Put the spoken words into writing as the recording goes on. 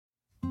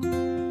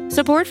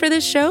Support for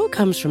this show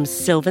comes from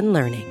Sylvan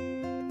Learning.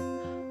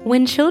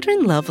 When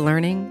children love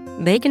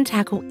learning, they can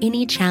tackle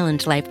any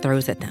challenge life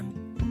throws at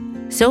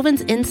them.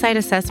 Sylvan's Insight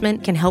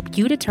Assessment can help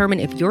you determine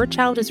if your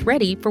child is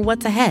ready for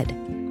what's ahead.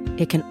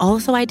 It can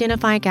also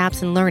identify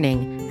gaps in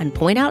learning and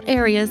point out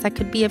areas that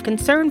could be of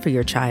concern for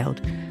your child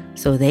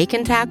so they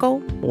can tackle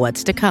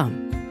what's to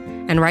come.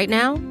 And right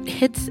now,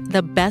 it's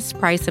the best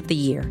price of the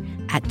year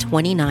at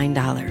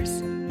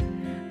 $29.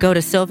 Go to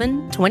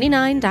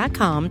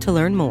sylvan29.com to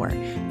learn more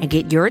and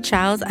get your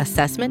child's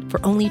assessment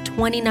for only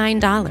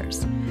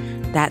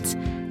 $29. That's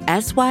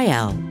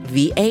SYLVAN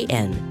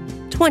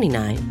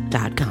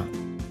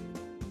 29.com.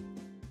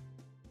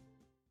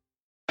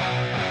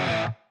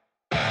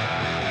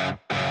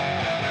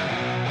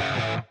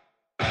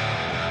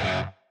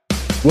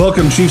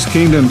 Welcome, Chiefs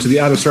Kingdom, to the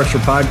Out of Structure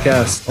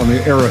podcast on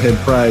the Arrowhead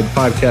Pride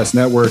Podcast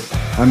Network.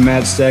 I'm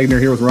Matt Stagner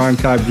here with Ron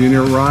Cobb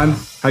Jr. Ron,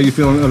 how you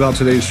feeling about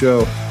today's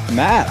show?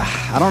 Matt,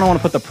 I don't want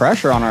to put the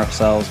pressure on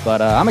ourselves, but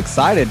I'm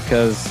excited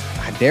because,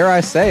 dare I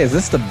say, is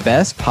this the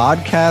best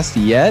podcast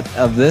yet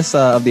of this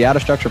of the Out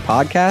of Structure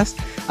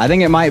podcast? I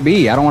think it might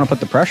be. I don't want to put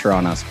the pressure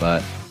on us,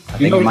 but I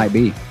think it might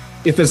be.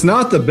 If it's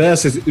not the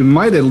best, it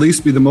might at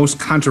least be the most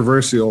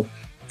controversial.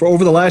 For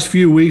over the last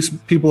few weeks,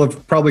 people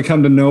have probably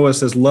come to know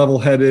us as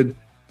level-headed,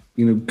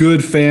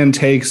 good fan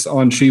takes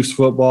on Chiefs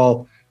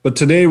football. But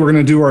today we're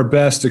going to do our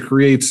best to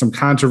create some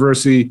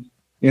controversy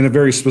in a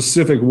very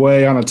specific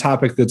way on a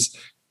topic that's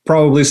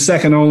probably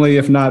second only,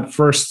 if not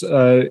first,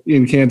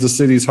 in Kansas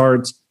City's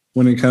hearts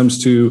when it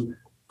comes to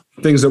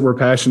things that we're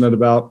passionate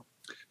about.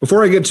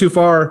 Before I get too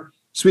far,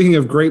 speaking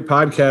of great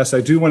podcasts,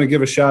 I do want to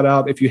give a shout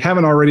out. If you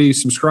haven't already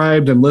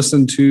subscribed and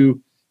listened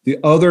to the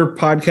other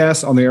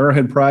podcasts on the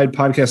Arrowhead Pride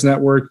Podcast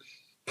Network,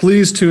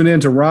 please tune in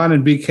to Ron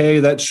and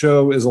BK. That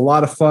show is a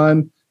lot of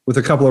fun with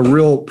a couple of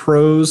real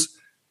pros.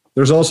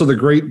 There's also the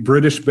Great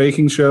British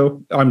Baking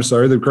Show.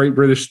 The Great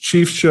British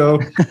Chiefs Show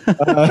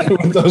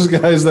with those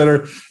guys that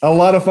are a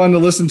lot of fun to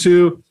listen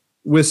to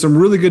with some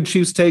really good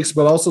Chiefs takes,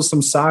 but also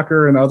some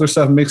soccer and other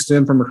stuff mixed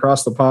in from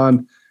across the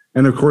pond.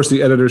 And of course,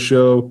 the Editor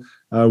Show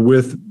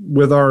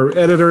with our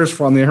editors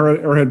from the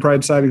Arrowhead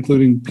Pride side,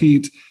 including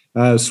Pete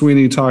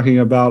Sweeney, talking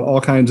about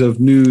all kinds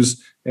of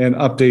news and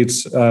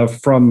updates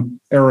from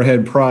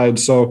Arrowhead Pride.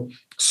 So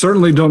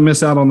certainly don't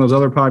miss out on those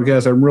other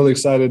podcasts. I'm really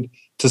excited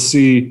to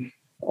see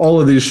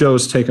all of these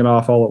shows taken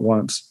off all at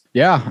once.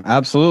 Yeah,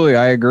 absolutely.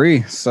 I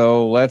agree.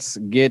 So let's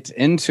get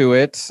into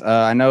it.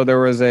 I know there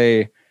was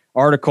a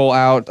article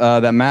out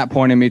that Matt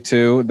pointed me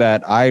to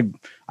that I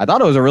thought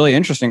it was a really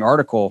interesting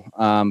article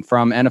from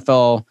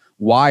NFL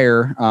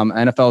Wire,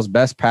 NFL's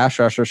best pass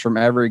rushers from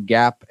every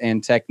gap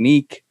and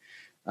technique,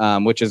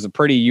 which is a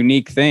pretty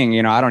unique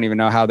thing. I don't even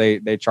know how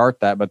they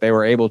chart that, but they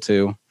were able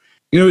to.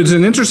 It's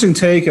an interesting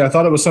take. I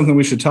thought it was something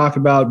we should talk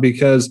about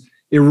because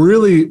it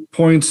really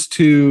points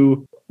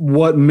to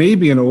what may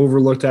be an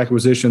overlooked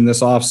acquisition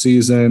this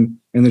offseason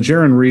and the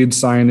Jarran Reed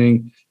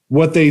signing.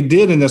 What they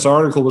did in this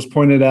article was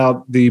pointed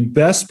out the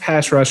best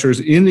pass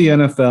rushers in the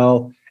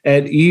NFL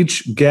at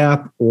each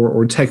gap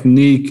or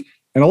technique.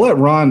 And I'll let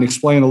Ron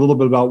explain a little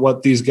bit about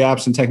what these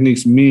gaps and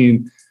techniques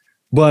mean.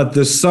 But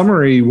the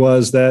summary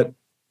was that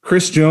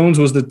Chris Jones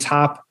was the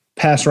top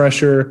pass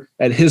rusher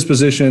at his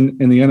position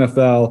in the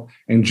NFL,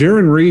 and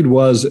Jarran Reed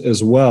was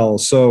as well.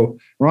 So,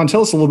 Ron,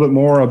 tell us a little bit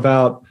more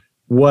about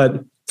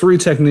what 3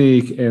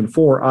 technique and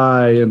 4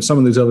 eye and some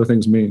of these other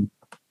things mean.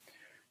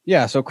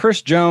 Yeah, so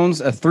Chris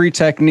Jones, a 3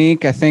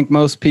 technique. I think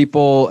most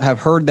people have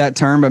heard that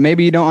term, but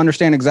maybe you don't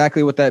understand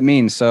exactly what that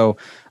means. So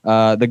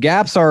the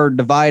gaps are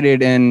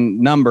divided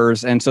in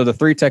numbers, and so the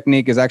 3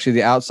 technique is actually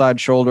the outside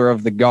shoulder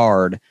of the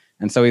guard.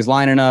 And so he's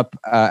lining up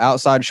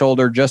outside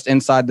shoulder just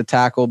inside the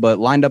tackle, but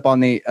lined up on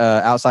the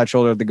outside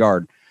shoulder of the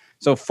guard.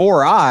 So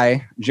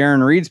 4-eye,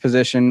 Jarran Reed's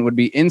position would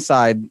be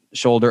inside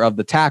shoulder of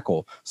the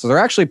tackle. So they're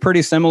actually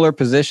pretty similar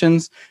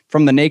positions.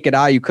 From the naked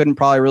eye, you couldn't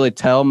probably really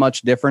tell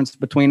much difference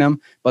between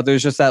them, but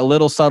there's just that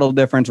little subtle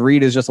difference.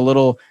 Reed is just a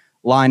little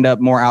lined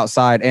up more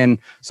outside. And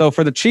so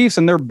for the Chiefs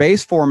and their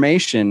base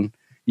formation,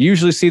 you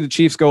usually see the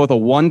Chiefs go with a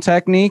 1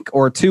 technique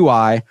or a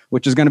 2-eye,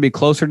 which is going to be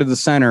closer to the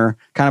center,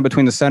 kind of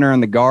between the center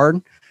and the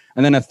guard.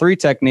 And then a 3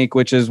 technique,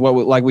 which is what,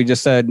 like we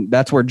just said,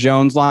 that's where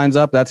Jones lines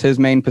up. That's his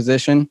main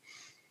position.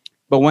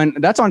 But when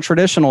that's on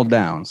traditional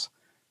downs.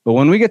 But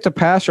when we get to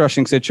pass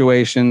rushing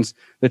situations,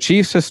 the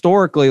Chiefs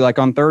historically, like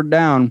on 3rd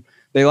down,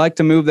 they like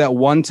to move that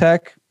 1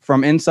 tech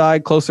from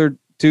inside closer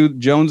to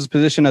Jones's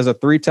position as a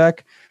 3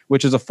 tech,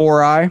 which is a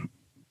 4-eye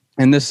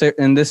in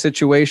this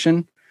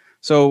situation.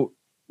 So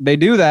they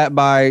do that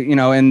by,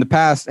 in the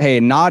past, hey,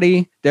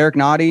 Derek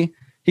Noddy,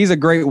 he's a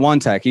great 1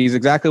 tech. He's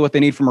exactly what they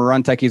need from a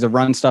run tech. He's a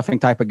run stuffing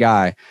type of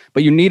guy.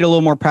 But you need a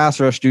little more pass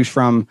rush juice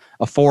from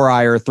a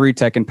 4-eye or a 3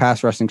 tech in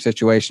pass rushing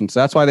situations. So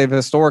that's why they've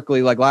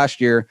historically, like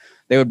last year,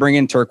 they would bring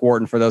in Turk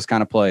Wharton for those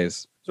kind of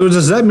plays. So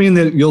does that mean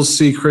that you'll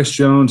see Chris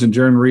Jones and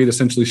Jarran Reed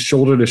essentially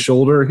shoulder to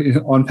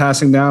shoulder on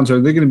passing downs?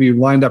 Are they going to be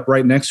lined up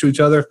right next to each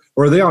other,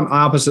 or are they on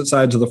opposite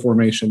sides of the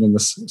formation in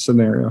this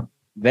scenario?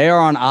 They are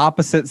on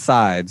opposite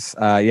sides.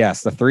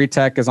 Yes, the 3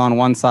 tech is on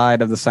one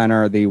side of the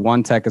center. The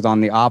 1 tech is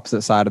on the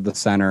opposite side of the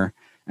center.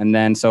 And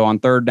then so on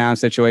third down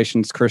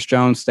situations, Chris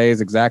Jones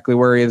stays exactly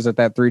where he is at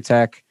that 3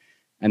 tech.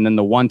 And then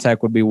the 1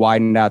 tech would be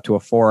widened out to a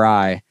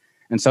 4-eye.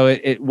 And so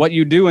what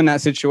you do in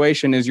that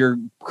situation is you're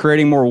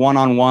creating more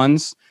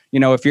one-on-ones.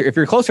 If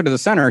you're closer to the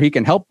center, he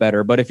can help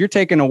better. But if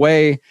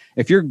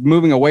you're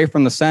moving away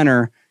from the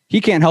center, he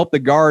can't help the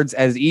guards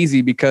as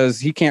easy because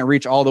he can't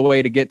reach all the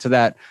way to get to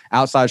that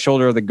outside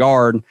shoulder of the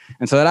guard.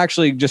 And so that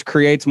actually just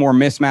creates more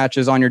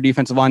mismatches on your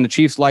defensive line. The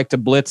Chiefs like to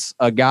blitz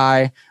a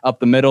guy up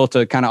the middle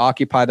to kind of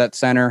occupy that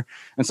center.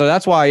 And so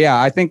that's why,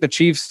 I think the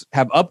Chiefs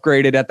have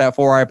upgraded at that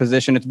 4-eye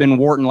position. It's been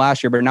Wharton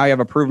last year, but now you have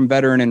a proven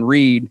veteran in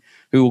Reed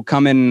who will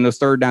come in those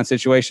third down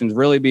situations,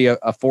 really be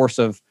a force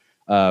of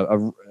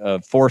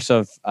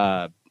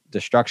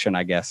destruction,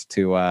 I guess,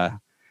 to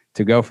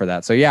go for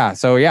that. So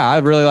I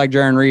really like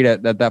Jarran Reed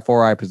at that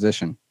 4-eye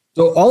position.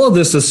 So all of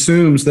this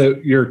assumes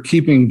that you're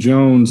keeping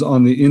Jones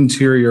on the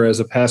interior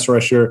as a pass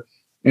rusher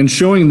and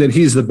showing that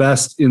he's the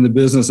best in the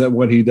business at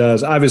what he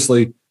does.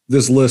 Obviously,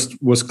 this list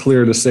was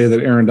clear to say that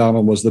Aaron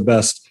Donald was the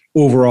best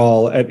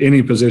overall at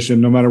any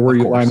position, no matter where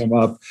you line him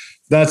up.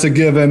 That's a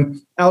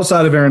given.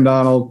 Outside of Aaron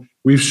Donald,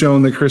 we've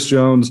shown that Chris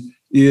Jones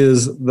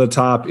is the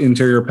top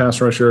interior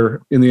pass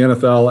rusher in the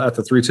NFL at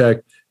the 3 tech.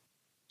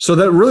 So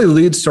that really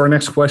leads to our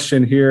next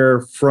question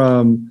here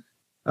from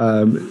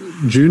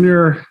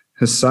Junior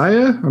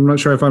Hisaya. I'm not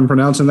sure if I'm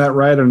pronouncing that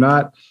right or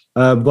not,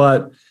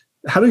 but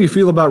how do you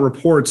feel about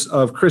reports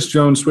of Chris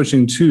Jones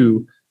switching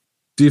to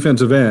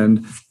defensive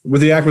end?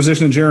 With the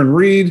acquisition of Jarran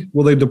Reed,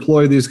 will they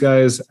deploy these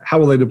guys? How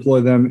will they deploy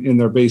them in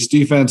their base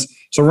defense?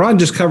 So Ron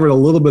just covered a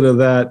little bit of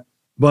that,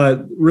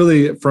 but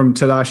really from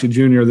Tadashi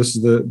Jr., this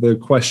is the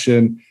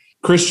question.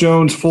 Chris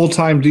Jones,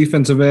 full-time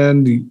defensive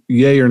end,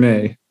 yay or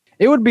nay?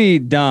 It would be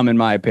dumb, in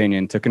my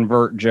opinion, to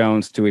convert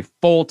Jones to a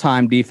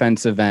full-time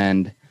defensive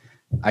end.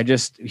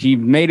 He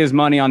made his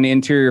money on the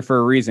interior for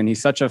a reason.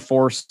 He's such a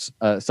force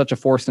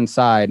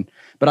inside.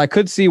 But I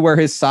could see where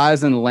his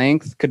size and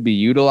length could be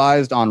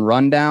utilized on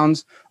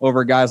rundowns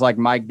over guys like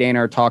Mike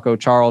Dana or Taco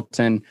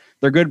Charlton.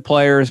 They're good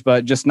players,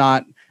 but just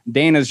not.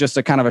 Dana's just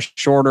a kind of a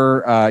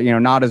shorter,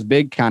 not as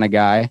big kind of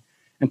guy.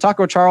 And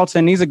Taco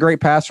Charlton, he's a great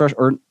pass rusher,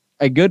 or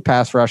a good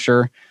pass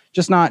rusher,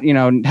 just not,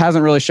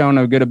 hasn't really shown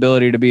a good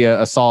ability to be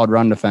a solid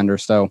run defender.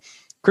 So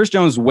Chris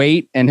Jones'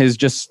 weight and his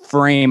just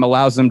frame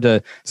allows him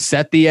to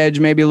set the edge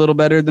maybe a little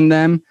better than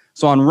them.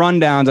 So on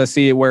rundowns, I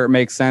see it where it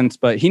makes sense,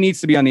 but he needs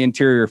to be on the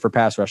interior for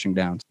pass rushing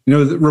downs.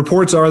 The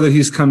reports are that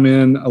he's come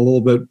in a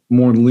little bit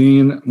more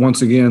lean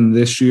once again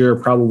this year,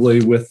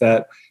 probably with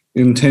that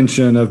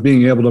intention of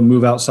being able to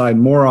move outside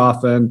more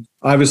often.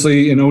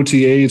 Obviously, in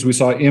OTAs, we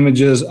saw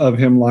images of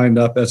him lined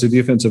up as a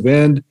defensive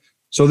end.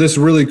 So this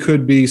really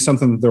could be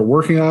something that they're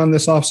working on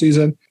this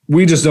offseason.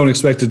 We just don't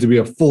expect it to be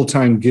a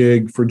full-time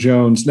gig for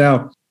Jones.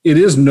 Now, it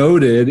is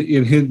noted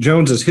in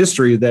Jones's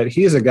history that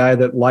he is a guy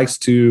that likes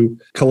to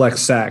collect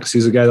sacks.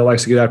 He's a guy that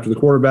likes to get after the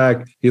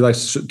quarterback. He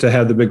likes to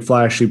have the big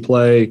flashy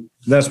play.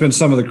 That's been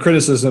some of the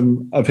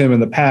criticism of him in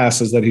the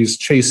past, is that he's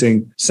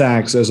chasing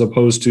sacks as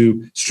opposed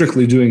to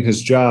strictly doing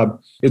his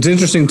job. It's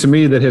interesting to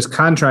me that his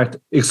contract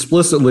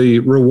explicitly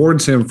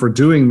rewards him for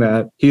doing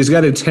that. He's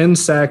got a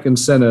 10-sack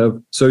incentive.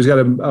 So he's got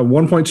a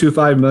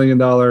 $1.25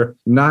 million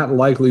not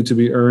likely to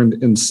be earned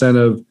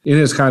incentive in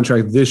his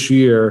contract this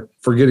year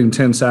for getting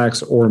 10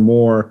 sacks or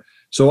more.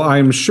 So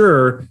I'm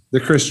sure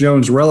that Chris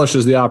Jones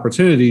relishes the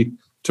opportunity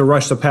to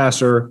rush the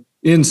passer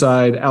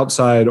inside,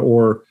 outside,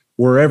 or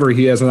wherever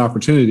he has an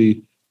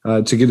opportunity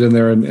to get in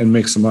there and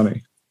make some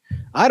money.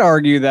 I'd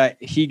argue that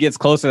he gets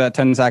close to that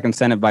 10-sack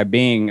incentive by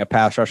being a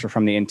pass rusher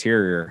from the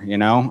interior,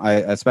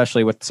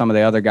 especially with some of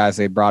the other guys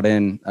they brought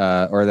in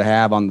or they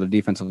have on the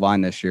defensive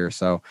line this year.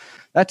 So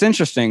that's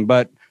interesting.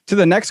 But to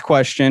the next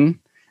question,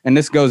 and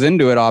this goes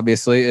into it,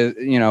 obviously,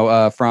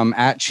 from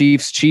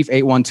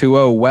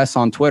 @Chief812 Wes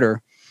on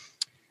Twitter.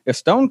 If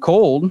Stone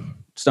Cold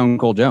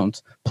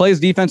Jones plays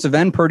defensive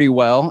end pretty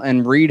well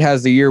and Reed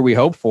has the year we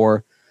hope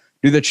for,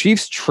 do the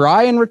Chiefs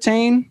try and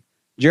retain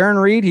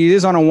Jarran Reed? He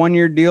is on a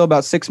 1-year deal,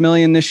 about $6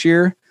 million this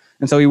year,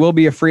 and so he will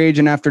be a free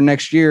agent after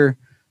next year.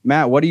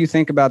 Matt, what do you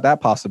think about that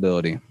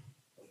possibility?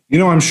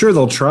 I'm sure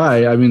they'll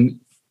try. I mean,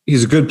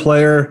 he's a good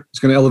player. He's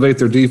going to elevate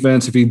their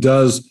defense. If he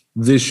does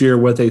this year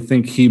what they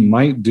think he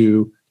might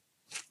do,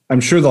 I'm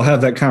sure they'll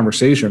have that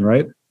conversation,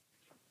 right?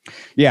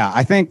 Yeah,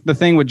 I think the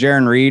thing with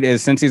Jarran Reed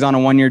is since he's on a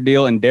 1-year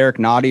deal and Derek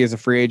Nottie is a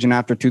free agent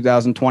after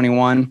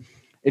 2021,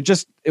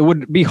 it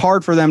would be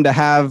hard for them to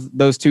have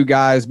those two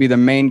guys be the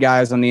main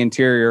guys on the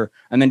interior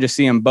and then just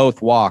see them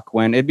both walk,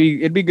 when it'd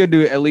be good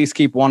to at least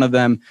keep one of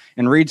them.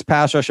 And Reed's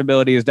pass rush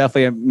ability is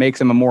definitely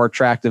makes him a more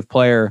attractive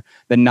player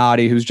than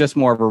Nottie, who's just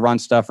more of a run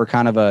stuffer,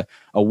 kind of a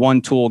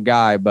one-tool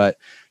guy. But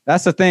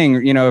that's the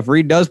thing, if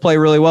Reed does play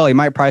really well, he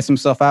might price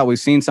himself out. We've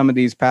seen some of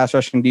these pass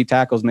rushing D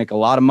tackles make a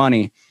lot of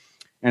money.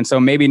 And so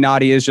maybe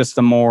Nottie is just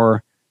the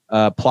more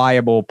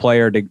pliable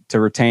player to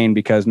retain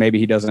because maybe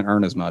he doesn't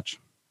earn as much.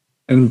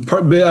 And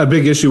a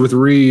big issue with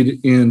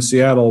Reed in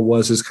Seattle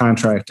was his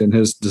contract and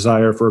his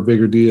desire for a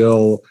bigger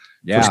deal.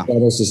 Yeah. for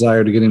Seattle's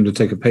desire to get him to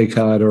take a pay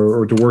cut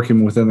or to work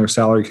him within their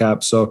salary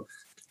cap. So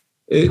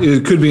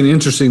it could be an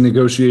interesting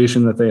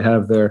negotiation that they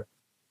have there.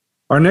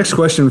 Our next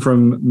question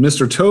from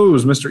Mr.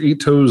 Toes, Mr.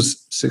 Eat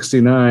Toes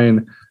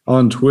 69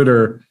 on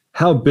Twitter.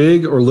 How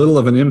big or little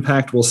of an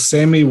impact will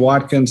Sammy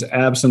Watkins'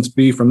 absence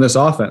be from this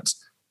offense?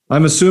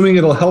 I'm assuming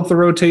it'll help the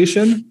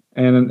rotation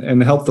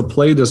and help the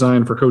play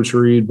design for Coach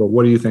Reed, but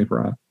what do you think,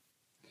 Ron?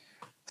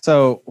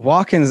 So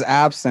Watkins'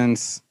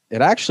 absence,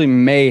 it actually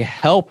may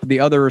help the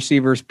other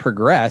receivers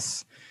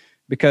progress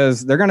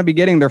because they're going to be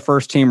getting their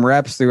first team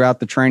reps throughout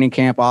the training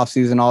camp,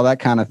 offseason, all that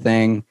kind of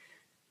thing.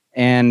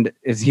 And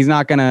they're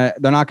not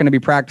going to be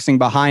practicing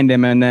behind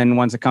him. And then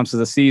once it comes to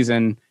the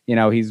season,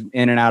 he's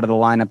in and out of the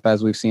lineup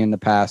as we've seen in the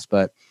past.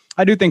 But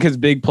I do think his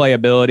big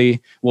playability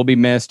will be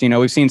missed.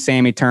 We've seen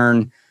Sammy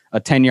turn a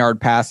 10-yard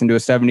pass into a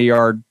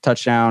 70-yard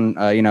touchdown,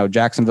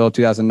 Jacksonville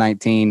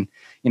 2019.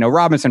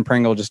 Robinson,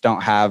 Pringle just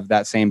don't have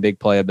that same big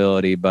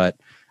playability. But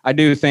I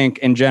do think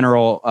in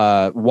general,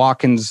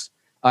 Watkins'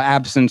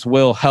 absence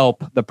will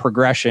help the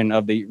progression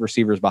of the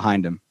receivers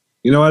behind him.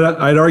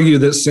 I'd argue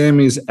that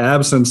Sammy's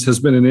absence has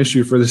been an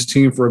issue for this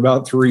team for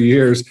about 3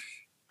 years.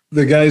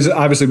 The guy's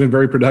obviously been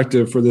very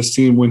productive for this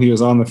team when he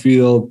is on the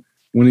field.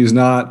 When he's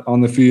not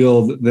on the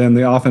field, then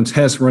the offense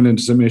has run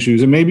into some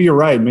issues. And maybe you're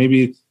right.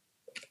 Maybe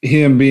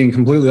him being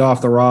completely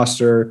off the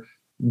roster,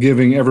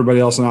 giving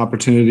everybody else an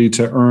opportunity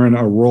to earn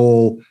a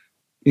role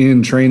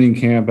in training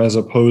camp as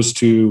opposed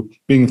to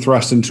being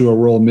thrust into a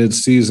role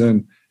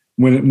mid-season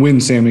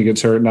when Sammy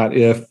gets hurt, not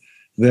if,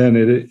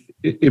 then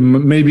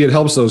maybe it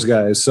helps those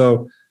guys.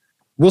 So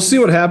we'll see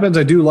what happens.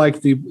 I do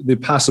like the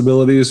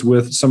possibilities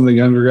with some of the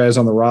younger guys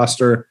on the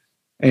roster,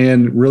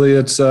 and really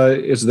it's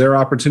their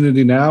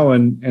opportunity now,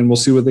 and we'll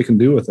see what they can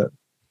do with it.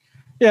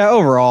 Yeah,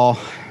 overall,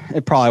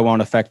 it probably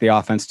won't affect the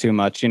offense too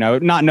much.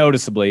 Not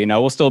noticeably.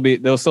 There'll still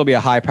be a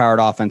high-powered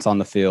offense on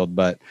the field.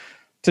 But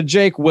to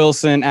Jake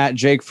Wilson at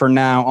Jake for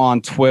Now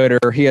on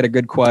Twitter, he had a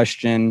good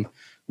question.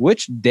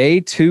 Which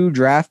day 2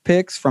 draft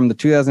picks from the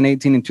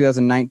 2018 and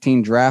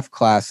 2019 draft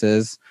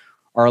classes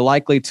are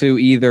likely to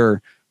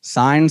either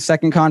sign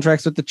second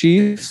contracts with the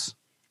Chiefs,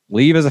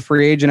 leave as a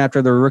free agent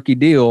after their rookie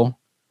deal,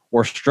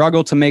 or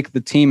struggle to make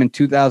the team in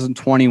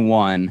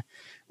 2021?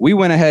 We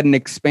went ahead and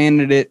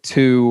expanded it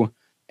to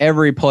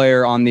every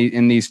player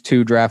in these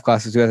 2 draft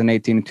classes,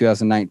 2018 and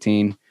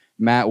 2019.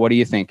 Matt, what are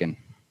you thinking?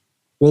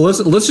 Well,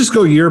 let's just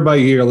go year by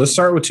year. Let's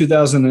start with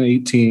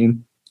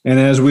 2018. And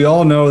as we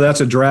all know,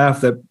 that's a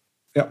draft that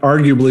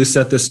arguably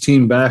set this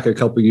team back a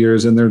couple of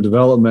years in their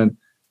development,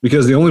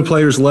 because the only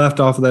players left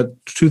off of that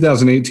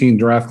 2018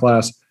 draft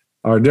class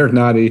are Derek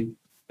Nottie,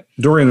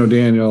 Dorian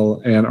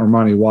O'Daniel, and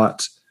Armani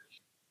Watts.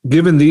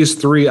 Given these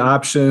 3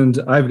 options,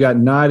 I've got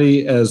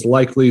Nottie as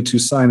likely to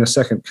sign a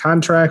second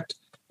contract,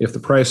 if the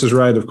price is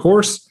right, of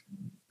course.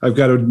 I've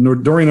got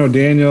Dorian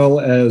O'Daniel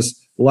as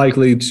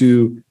likely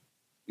to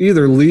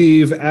either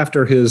leave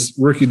after his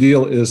rookie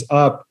deal is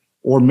up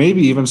or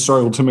maybe even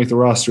struggle to make the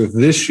roster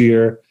this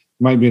year.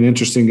 Might be an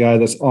interesting guy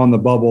that's on the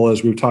bubble,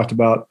 as we've talked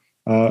about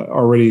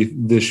already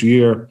this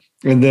year.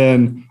 And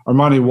then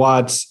Armani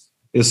Watts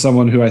is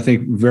someone who I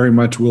think very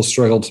much will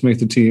struggle to make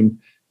the team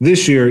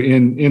this year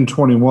in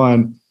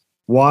 21.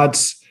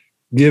 Watts,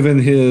 given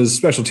his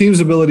special teams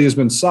ability, has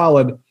been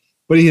solid,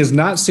 but he has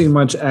not seen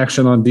much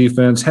action on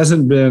defense,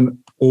 hasn't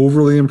been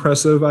overly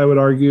impressive, I would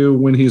argue,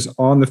 when he's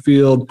on the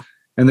field.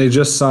 And they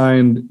just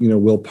signed,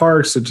 Will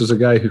Parks, which is a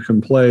guy who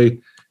can play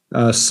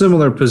a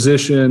similar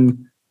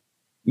position,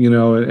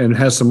 and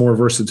has some more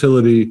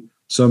versatility.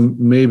 So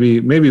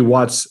maybe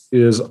Watts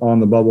is on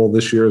the bubble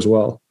this year as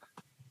well.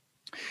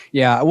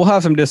 Yeah, we'll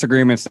have some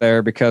disagreements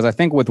there because I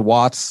think with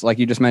Watts, like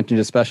you just mentioned,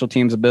 his special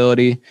teams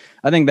ability,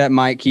 I think that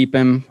might keep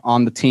him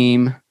on the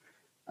team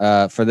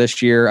for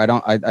this year.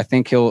 I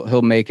think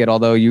he'll make it,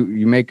 although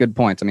you make good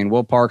points. I mean,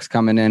 Will Parks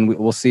coming in,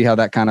 we'll see how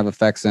that kind of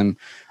affects him.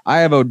 I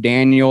have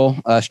O'Daniel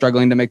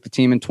struggling to make the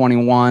team in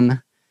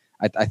 21.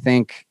 I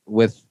think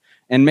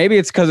and maybe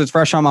it's because it's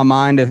fresh on my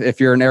mind.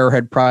 If you're an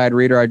Arrowhead Pride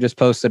reader, I just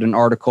posted an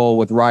article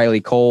with Riley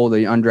Cole,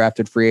 the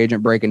undrafted free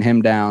agent, breaking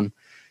him down.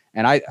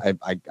 And I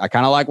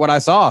kind of like what I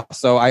saw.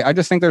 So I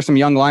just think there's some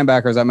young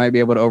linebackers that might be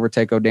able to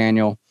overtake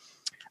O'Daniel.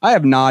 I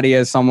have Nottie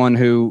as someone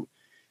who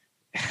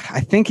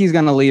I think he's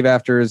going to leave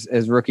after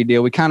his rookie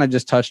deal. We kind of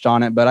just touched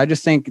on it, but I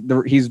just think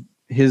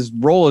his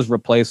role is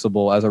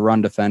replaceable as a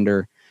run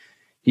defender.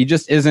 He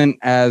just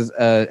isn't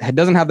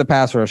doesn't have the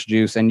pass rush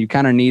juice, and you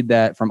kind of need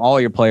that from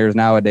all your players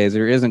nowadays.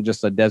 There isn't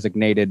just a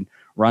designated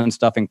run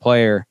stuffing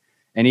player,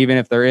 and even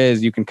if there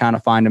is, you can kind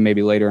of find him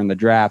maybe later in the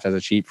draft as a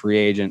cheap free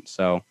agent.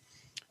 So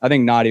I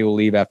think Nottie will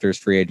leave after his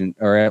free agent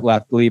or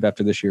leave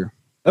after this year.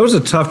 That was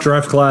a tough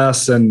draft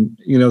class, and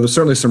there's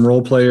certainly some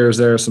role players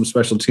there, some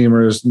special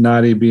teamers,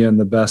 Nottie being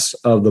the best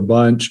of the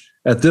bunch.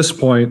 At this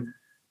point,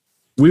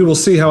 we will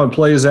see how it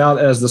plays out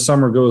as the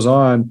summer goes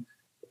on.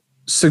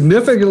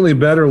 Significantly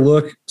better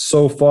look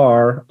so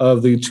far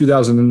of the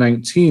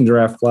 2019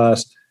 draft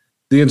class.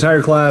 The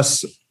entire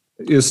class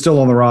is still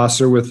on the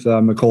roster with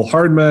Mecole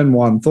Hardman,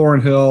 Juan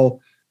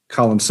Thornhill,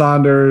 Colin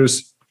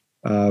Saunders,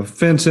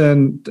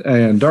 Fenton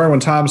and Darwin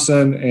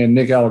Thompson and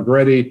Nick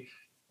Allegretti.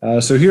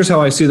 So here's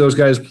how I see those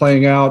guys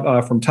playing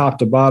out from top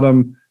to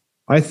bottom.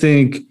 I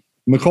think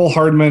Mecole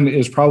Hardman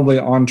is probably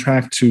on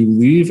track to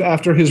leave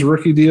after his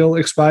rookie deal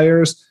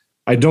expires.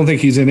 I don't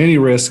think he's in any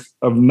risk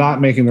of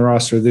not making the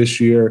roster this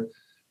year,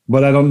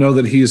 but I don't know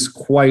that he's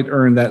quite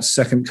earned that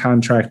second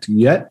contract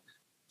yet.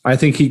 I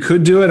think he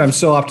could do it. I'm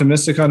still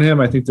optimistic on him.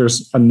 I think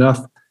there's enough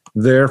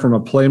there from a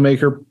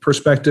playmaker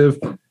perspective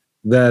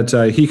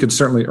that he could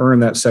certainly earn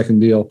that second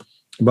deal.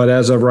 But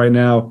as of right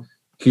now,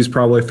 he's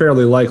probably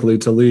fairly likely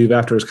to leave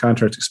after his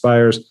contract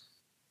expires.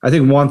 I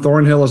think Juan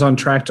Thornhill is on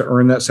track to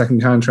earn that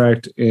second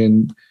contract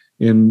in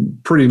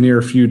pretty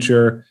near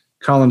future.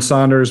 Colin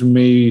Saunders,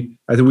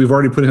 I think we've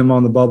already put him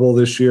on the bubble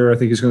this year. I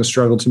think he's going to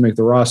struggle to make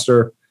the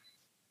roster.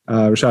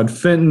 Rashad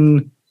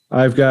Fenton,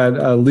 I've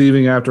got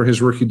leaving after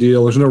his rookie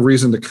deal. There's no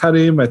reason to cut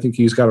him. I think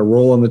he's got a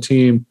role on the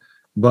team.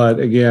 But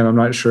again, I'm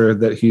not sure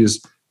that he's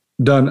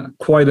done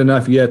quite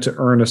enough yet to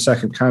earn a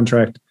second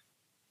contract.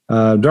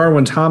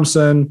 Darwin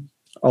Thompson,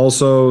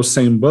 also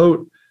same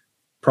boat,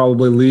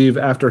 probably leave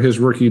after his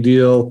rookie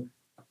deal.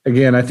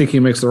 Again, I think he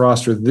makes the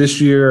roster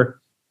this year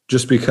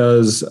just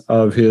because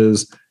of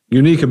his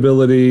unique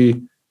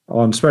ability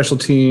on special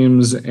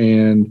teams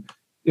and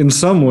in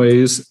some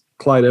ways,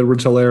 Clyde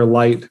Edwards-Helaire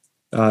light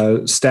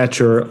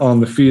stature on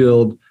the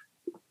field.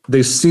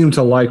 They seem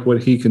to like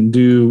what he can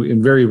do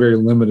in very, very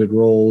limited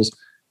roles.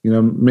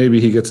 Maybe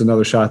he gets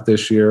another shot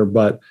this year,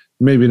 but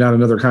maybe not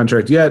another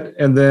contract yet.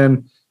 And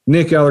then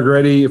Nick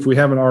Allegretti, if we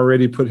haven't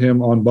already put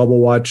him on Bubble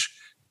Watch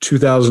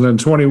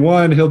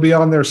 2021, he'll be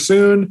on there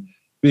soon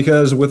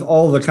because with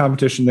all the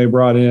competition they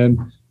brought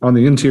in on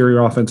the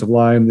interior offensive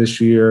line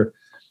this year,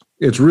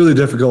 it's really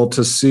difficult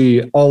to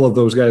see all of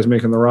those guys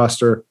making the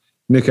roster.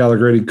 Nick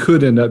Allegretti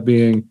could end up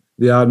being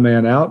the odd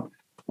man out,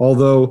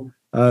 although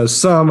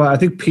I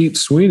think Pete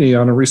Sweeney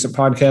on a recent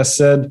podcast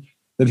said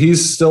that he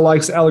still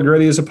likes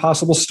Allegretti as a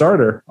possible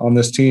starter on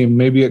this team,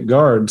 maybe at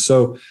guard.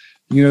 So,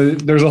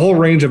 there's a whole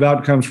range of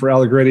outcomes for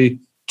Allegretti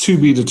to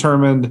be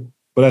determined,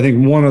 but I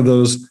think one of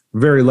those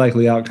very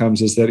likely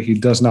outcomes is that he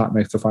does not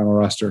make the final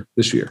roster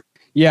this year.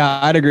 Yeah,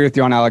 I'd agree with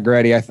you on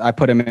Allegretti. I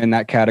put him in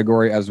that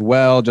category as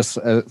well, just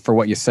for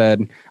what you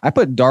said. I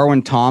put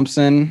Darwin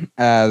Thompson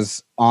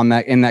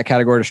in that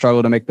category to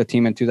struggle to make the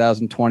team in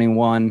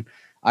 2021.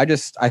 I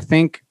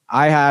think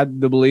I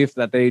had the belief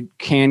that they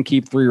can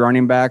keep 3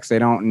 running backs. They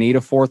don't need a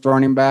 4th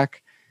running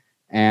back.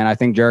 And I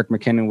think Jerick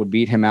McKinnon would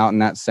beat him out in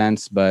that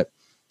sense. But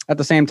at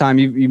the same time,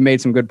 you've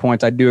made some good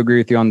points. I do agree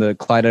with you on the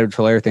Clyde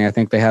Edwards-Helaire thing. I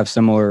think they have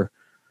similar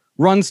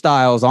run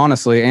styles,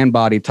 honestly, and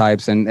body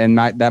types, and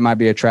that might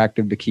be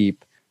attractive to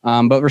keep.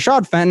 But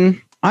Rashad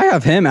Fenton, I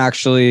have him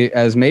actually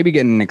as maybe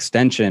getting an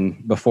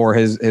extension before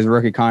his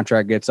rookie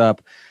contract gets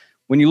up.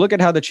 When you look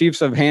at how the Chiefs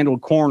have handled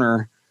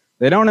corner,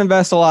 they don't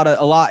invest a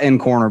lot in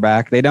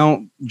cornerback. They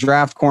don't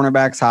draft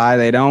cornerbacks high.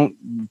 They don't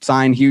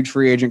sign huge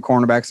free agent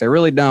cornerbacks. They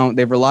really don't.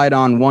 They've relied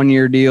on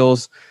 1-year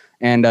deals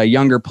and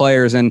younger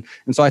players. And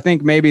so I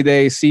think maybe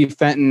they see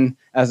Fenton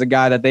as a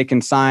guy that they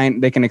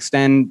can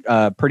extend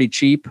pretty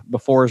cheap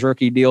before his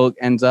rookie deal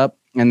ends up.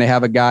 And they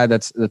have a guy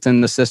that's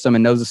in the system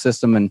and knows the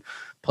system and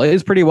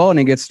plays pretty well and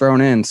he gets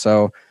thrown in.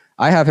 So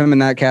I have him in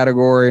that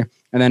category.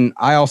 And then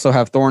I also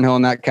have Thornhill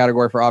in that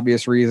category for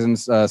obvious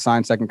reasons,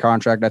 signed second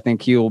contract. I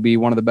think he will be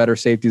one of the better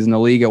safeties in the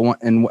league at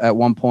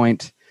one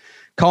point.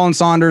 Colin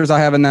Saunders, I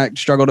have in that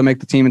struggle to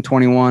make the team in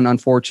 21,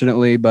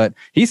 unfortunately, but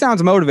he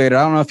sounds motivated.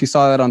 I don't know if you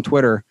saw that on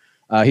Twitter.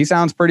 He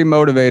sounds pretty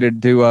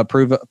motivated to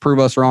prove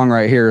us wrong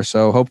right here.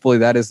 So hopefully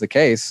that is the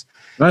case.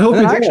 And I hope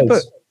he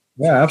does.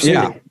 Yeah,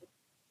 absolutely.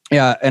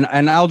 Yeah,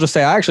 and I'll just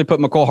say I actually put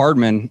Mecole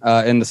Hardman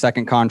in the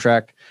second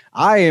contract.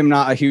 I am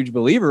not a huge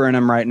believer in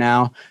him right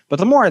now, but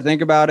the more I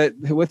think about it,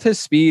 with his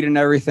speed and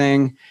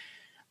everything,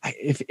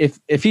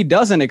 if he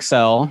doesn't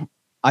excel,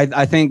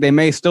 I think they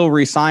may still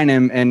re-sign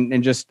him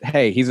and just,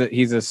 hey, he's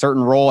a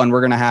certain role and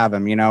we're going to have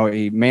him.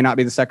 He may not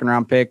be the second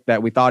round pick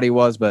that we thought he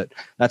was, but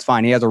that's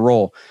fine. He has a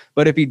role.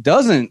 But if he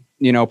doesn't,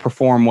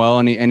 perform well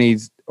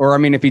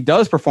if he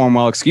does perform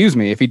well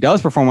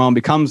and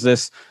becomes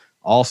this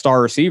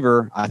all-star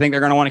receiver, I think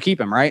they're going to want to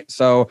keep him, right?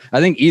 So I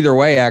think either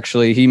way,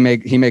 actually, he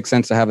makes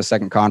sense to have a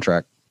second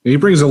contract. He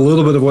brings a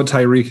little bit of what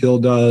Tyreek Hill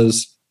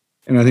does,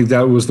 and I think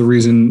that was the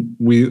reason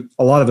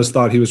a lot of us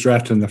thought he was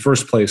drafted in the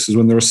first place, is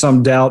when there was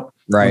some doubt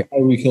on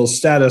Tyreek Hill's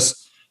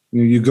status.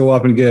 You go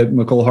up and get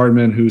Mecole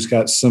Hardman, who's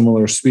got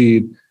similar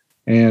speed,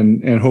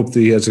 and hope that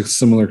he has a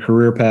similar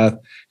career path.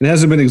 It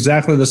hasn't been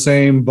exactly the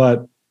same,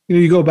 but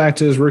you go back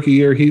to his rookie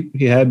year, he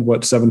had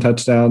 7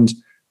 touchdowns.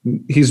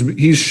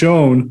 He's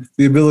shown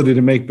the ability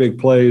to make big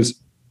plays,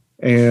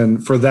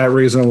 and for that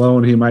reason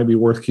alone, he might be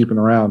worth keeping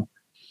around.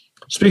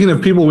 Speaking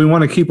of people we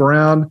want to keep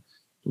around,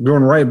 we're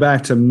going right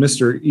back to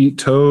Mr. Eat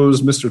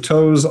Toes, Mr.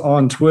 Toes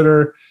on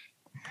Twitter.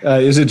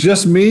 Is it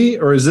just me,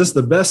 or is this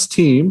the best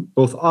team,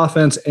 both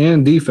offense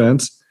and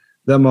defense,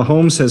 that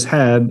Mahomes has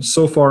had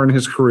so far in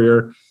his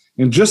career?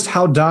 And just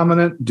how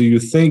dominant do you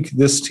think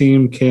this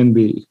team can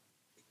be?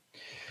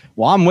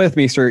 Well, I'm with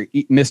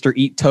Mr.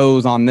 Eat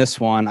Toes on this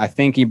one. I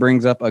think he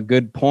brings up a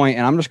good point,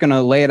 and I'm just going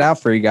to lay it out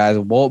for you guys,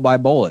 bullet by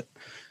bullet.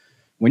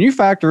 When you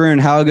factor in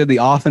how good the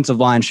offensive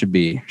line should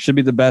be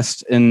the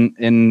best in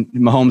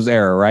Mahomes'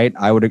 era, right?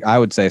 I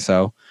would say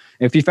so.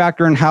 If you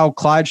factor in how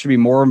Clyde should be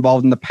more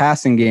involved in the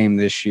passing game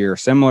this year,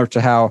 similar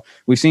to how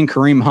we've seen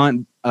Kareem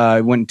Hunt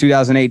when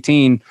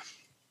 2018.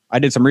 I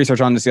did some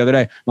research on this the other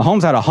day.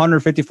 Mahomes had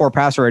 154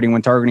 passer rating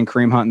when targeting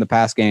Kareem Hunt in the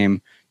pass game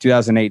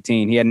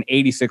 2018. He had an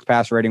 86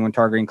 passer rating when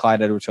targeting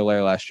Clyde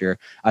Edwards-Helaire last year.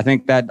 I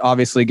think that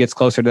obviously gets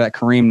closer to that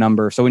Kareem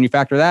number. So when you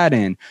factor that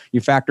in,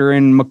 you factor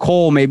in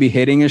McCole maybe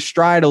hitting his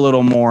stride a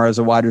little more as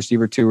a wide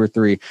receiver 2 or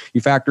 3.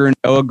 You factor in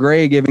Noah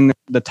Gray giving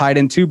the tight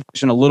end 2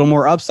 position a little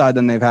more upside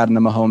than they've had in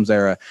the Mahomes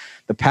era.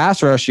 The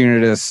pass rush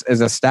unit is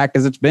as stacked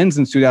as it's been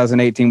since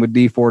 2018 with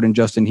Dee Ford and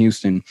Justin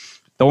Houston.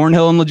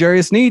 Thornhill and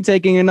L'Jarius Sneed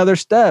taking another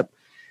step.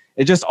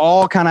 It just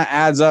all kind of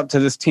adds up to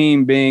this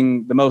team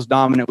being the most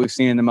dominant we've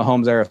seen in the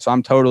Mahomes era. So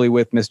I'm totally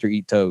with Mr.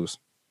 Eat Toes.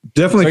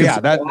 Definitely,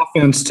 that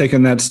offense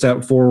taking that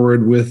step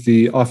forward with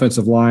the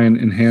offensive line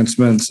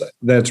enhancements.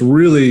 That's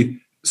really,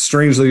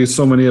 strangely,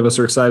 so many of us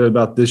are excited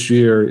about this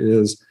year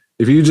is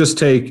if you just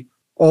take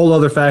all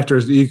other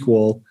factors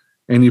equal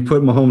and you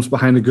put Mahomes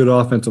behind a good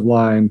offensive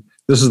line,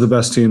 this is the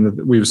best team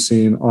that we've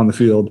seen on the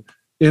field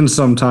in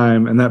some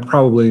time, and that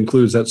probably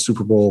includes that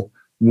Super Bowl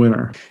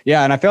winner.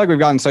 Yeah, and I feel like we've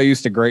gotten so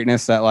used to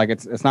greatness that like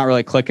it's not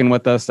really clicking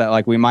with us that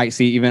like we might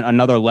see even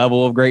another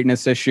level of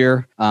greatness this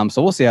year.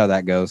 So we'll see how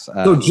that goes.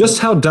 So just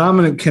how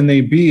dominant can they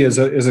be is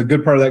a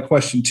good part of that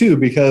question too,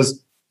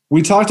 because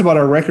we talked about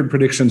our record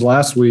predictions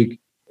last week,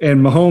 and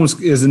Mahomes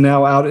is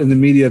now out in the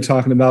media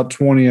talking about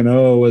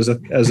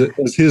 20-0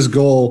 as his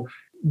goal.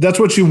 That's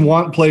what you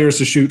want players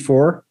to shoot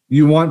for.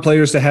 You want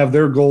players to have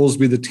their goals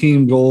be the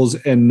team goals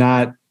and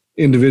not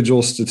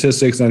individual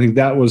statistics. And I think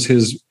that was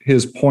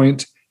his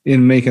point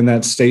in making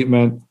that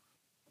statement.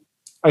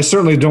 I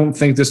certainly don't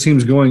think this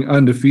team's going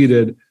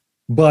undefeated,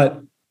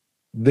 but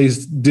they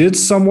did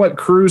somewhat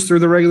cruise through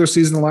the regular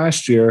season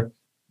last year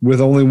with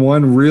only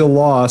one real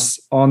loss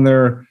on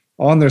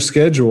their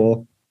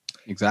schedule.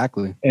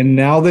 Exactly. And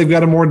now they've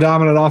got a more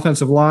dominant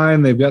offensive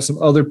line. They've got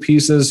some other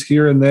pieces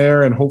here and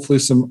there, and hopefully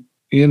some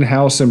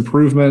in-house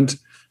improvement.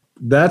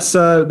 That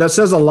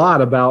says a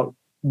lot about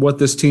what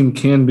this team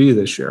can be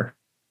this year.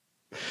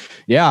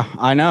 Yeah,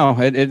 I know.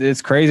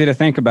 It's crazy to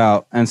think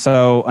about. And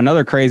so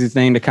another crazy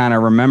thing to kind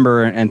of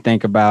remember and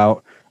think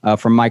about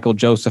from Michael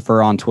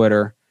Josepher on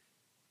Twitter.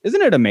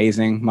 Isn't it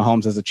amazing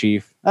Mahomes as a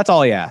Chief? That's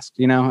all he asked,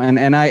 you know,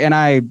 and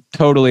I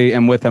totally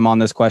am with him on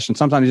this question.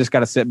 Sometimes you just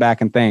got to sit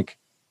back and think,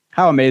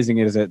 how amazing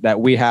is it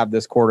that we have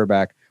this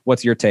quarterback?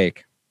 What's your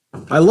take?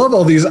 I love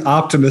all these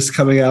optimists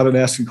coming out and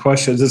asking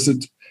questions. This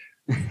is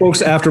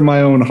folks after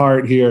my own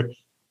heart here.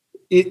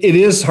 It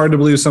is hard to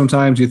believe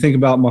sometimes. You think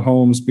about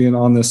Mahomes being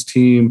on this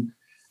team.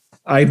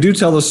 I do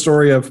tell the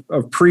story of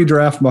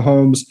pre-draft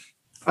Mahomes.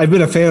 I've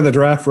been a fan of the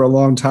draft for a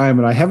long time,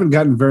 and I haven't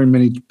gotten very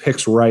many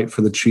picks right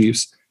for the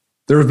Chiefs.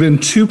 There have been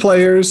 2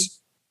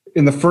 players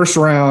in the first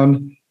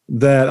round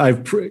that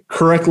I've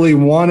correctly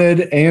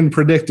wanted and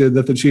predicted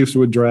that the Chiefs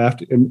would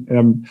draft. And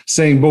I'm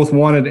saying both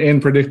wanted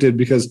and predicted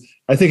because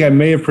I think I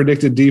may have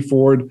predicted Dee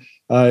Ford,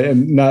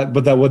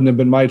 but that wouldn't have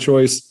been my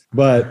choice.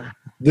 But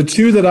the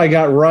 2 that I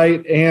got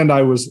right, and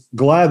I was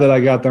glad that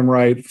I got them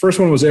right. First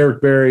one was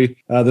Eric Berry.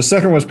 The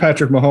second was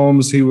Patrick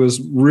Mahomes. He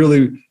was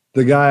really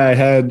the guy I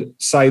had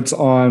sights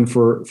on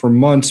for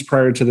months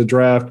prior to the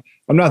draft.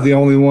 I'm not the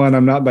only one.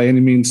 I'm not by any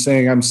means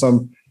saying I'm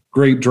some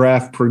great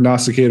draft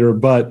prognosticator,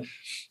 but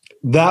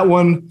that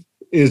one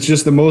is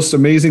just the most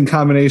amazing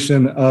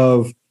combination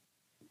of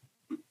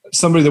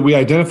somebody that we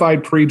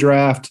identified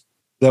pre-draft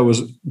that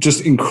was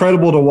just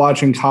incredible to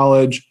watch in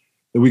college,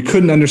 that we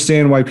couldn't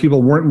understand why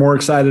people weren't more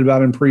excited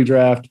about in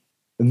pre-draft.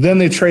 And then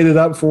they traded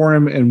up for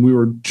him, and we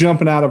were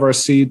jumping out of our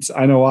seats.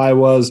 I know I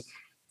was,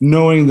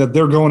 knowing that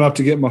they're going up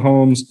to get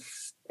Mahomes.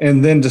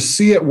 And then to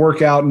see it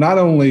work out not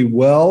only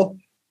well,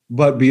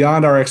 but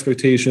beyond our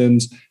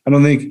expectations. I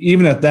don't think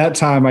even at that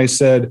time I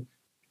said,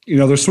 you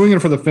know, they're swinging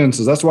for the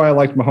fences. That's why I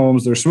liked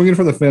Mahomes. They're swinging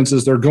for the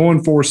fences. They're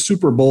going for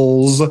Super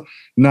Bowls,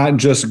 not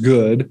just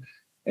good.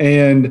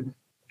 And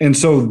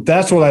so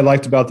that's what I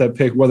liked about that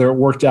pick, whether it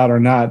worked out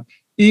or not.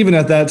 Even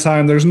at that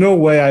time, there's no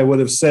way I would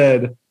have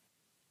said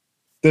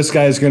this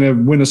guy's going to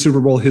win a Super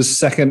Bowl his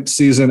second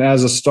season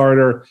as a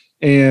starter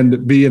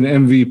and be an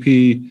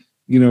MVP,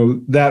 you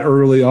know, that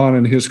early on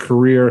in his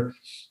career.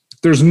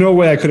 There's no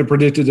way I could have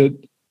predicted it,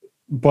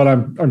 but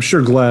I'm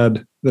sure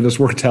glad that it's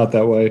worked out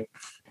that way.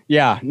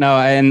 Yeah, no,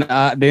 and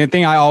the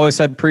thing I always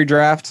said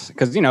pre-draft,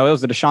 because, you know, it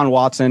was the Deshaun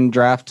Watson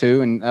draft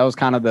too, and that was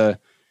kind of the,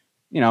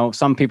 you know,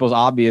 some people's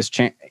obvious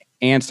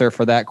answer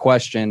for that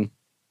question.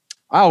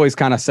 I always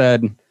kind of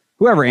said,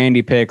 whoever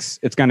Andy picks,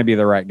 it's going to be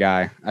the right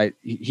guy.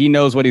 He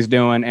knows what he's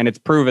doing, and it's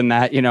proven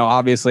that, you know,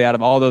 obviously out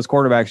of all those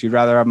quarterbacks, you'd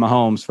rather have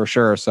Mahomes for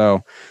sure.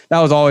 So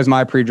that was always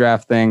my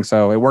pre-draft thing,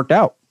 so it worked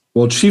out.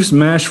 Well, Chiefs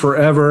Mash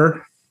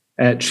forever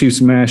at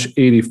Chiefs Mash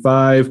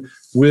 85.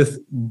 With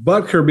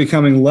Butker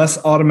becoming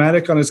less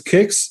automatic on his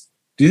kicks,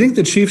 Do you think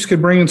the Chiefs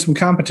could bring in some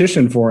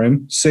competition for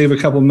him, save a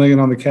couple million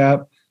on the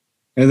cap?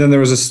 And then there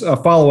was a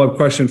follow-up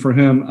question for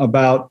him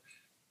about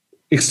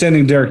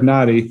extending Derek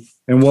Nottie,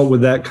 and what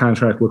would that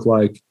contract look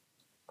like?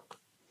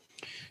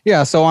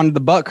 Yeah, so on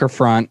the Butker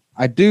front,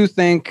 I do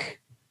think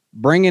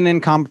bringing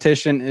in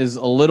competition is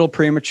a little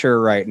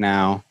premature right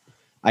now.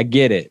 I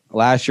get it.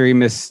 Last year he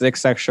missed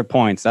 6 extra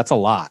points. That's a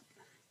lot.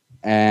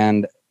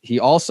 And he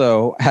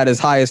also had his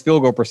highest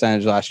field goal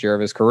percentage last year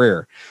of his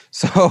career.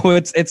 So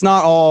it's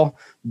not all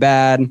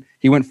bad.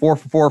 He went 4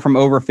 for 4 from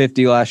over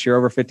 50 last year,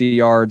 over 50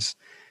 yards.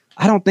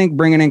 I don't think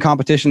bringing in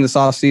competition this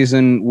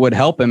offseason would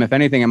help him. If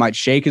anything, it might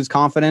shake his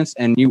confidence.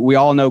 And we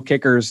all know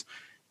kickers,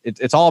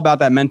 it's all about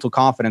that mental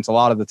confidence a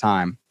lot of the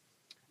time.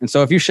 And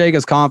so if you shake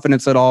his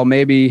confidence at all,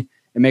 maybe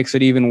it makes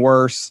it even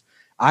worse.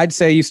 I'd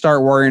say you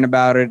start worrying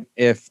about it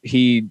if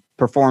he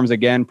performs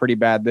again pretty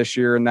bad this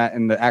year in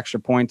the extra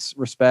points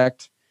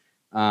respect.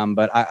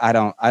 But I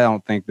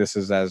don't think this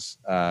is it's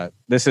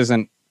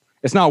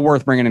not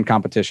worth bringing in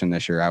competition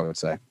this year, I would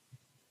say.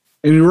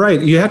 And you're right.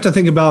 You have to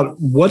think about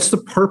what's the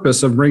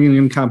purpose of bringing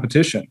in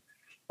competition.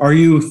 Are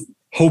you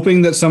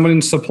hoping that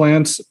someone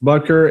supplants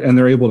Butker and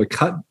they're able to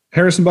cut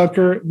Harrison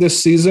Butker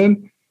this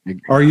season?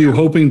 Are you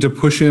hoping to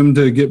push him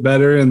to get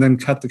better and then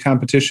cut the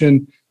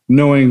competition,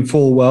 knowing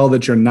full well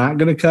that you're not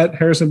going to cut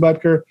Harrison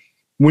Butker?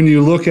 When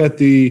you look at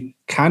the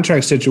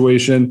contract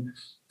situation,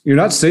 you're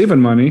not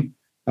saving money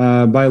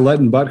by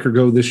letting Butker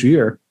go this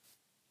year.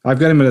 I've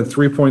got him at a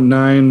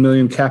 $3.9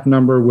 million cap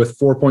number with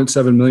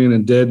 $4.7 million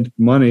in dead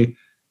money,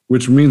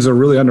 which means they're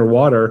really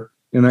underwater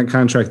in that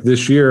contract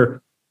this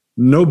year.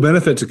 No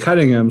benefit to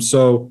cutting him.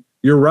 So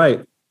you're right.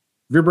 If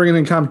you're bringing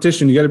in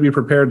competition, you got to be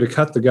prepared to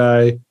cut the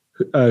guy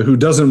who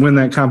doesn't win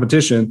that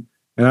competition.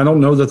 And I don't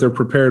know that they're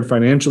prepared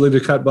financially to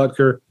cut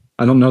Butker.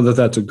 I don't know that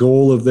that's a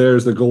goal of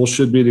theirs. The goal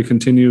should be to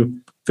continue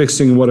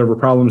fixing whatever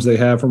problems they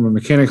have from a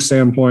mechanic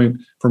standpoint,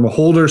 from a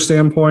holder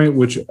standpoint,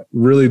 which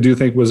really do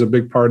think was a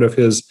big part of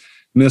his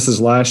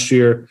misses last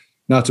year.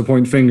 Not to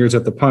point fingers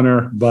at the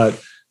punter,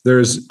 but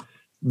there's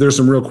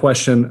some real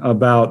question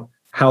about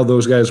how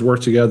those guys work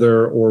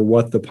together or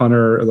what the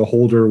punter or the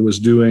holder was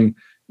doing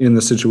in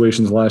the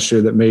situations last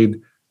year that made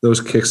those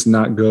kicks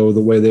not go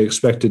the way they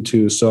expected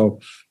to. So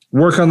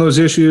work on those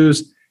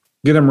issues,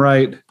 get them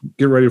right,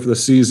 get ready for the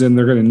season.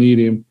 They're going to need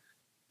him.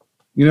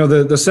 You know,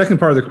 the second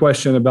part of the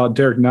question about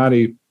Derek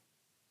Nottie,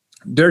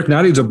 Derek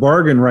Nottie's a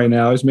bargain right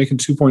now. He's making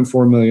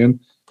 $2.4 million.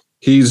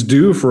 He's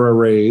due for a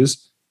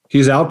raise.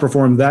 He's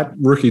outperformed that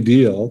rookie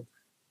deal.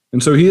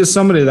 And so he is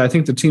somebody that I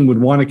think the team would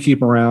want to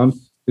keep around.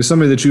 He's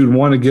somebody that you would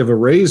want to give a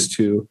raise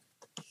to.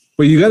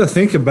 But you got to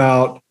think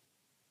about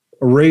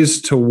a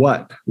raise to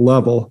what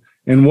level?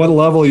 And what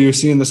level you're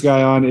seeing this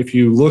guy on. If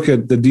you look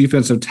at the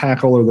defensive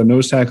tackle or the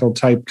nose tackle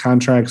type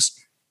contracts,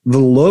 the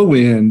low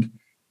end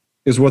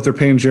is what they're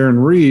paying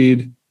Jaron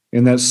Reed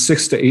in that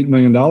 $6 to $8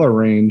 million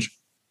range.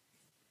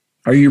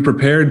 Are you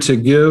prepared to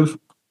give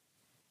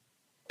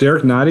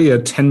Derek Nottie a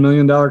 $10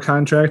 million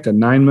contract, a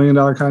 $9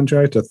 million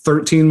contract, a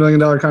 $13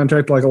 million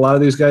contract like a lot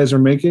of these guys are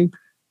making?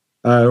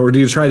 Or do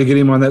you try to get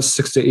him on that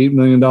 $6 to $8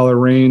 million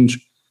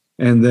range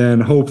and then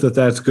hope that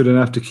that's good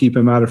enough to keep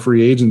him out of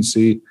free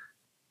agency?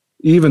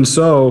 Even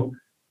so,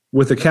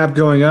 with the cap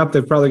going up,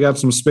 they've probably got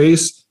some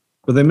space,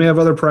 but they may have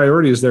other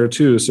priorities there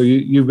too. So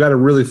you've got to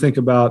really think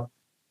about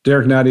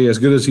Derek Nottie, as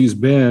good as he's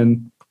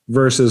been,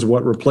 versus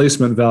what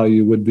replacement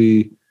value would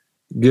be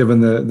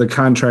given the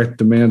contract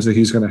demands that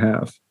he's going to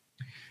have.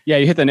 Yeah,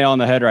 you hit the nail on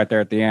the head right there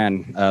at the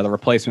end, the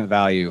replacement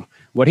value.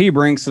 What he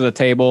brings to the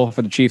table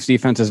for the Chiefs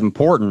defense is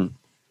important,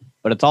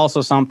 but it's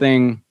also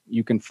something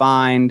you can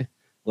find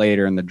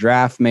later in the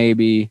draft,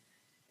 maybe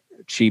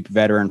cheap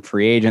veteran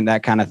free agent,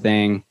 that kind of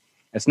thing.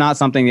 It's not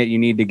something that you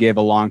need to give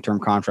a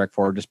long-term contract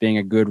for, just being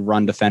a good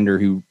run defender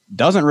who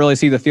doesn't really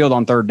see the field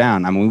on third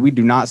down. I mean, we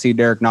do not see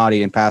Derek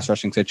Nottie in pass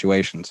rushing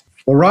situations.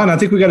 Well, Ron, I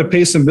think we got to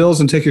pay some bills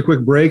and take a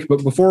quick break.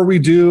 But before we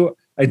do,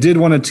 I did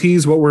want to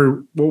tease what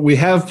we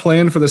have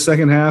planned for the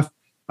second half.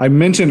 I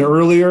mentioned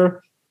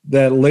earlier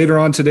that later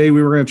on today,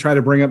 we were going to try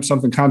to bring up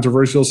something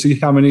controversial, see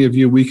how many of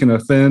you we can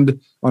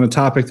offend on a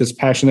topic that's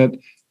passionate.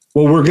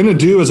 What we're going to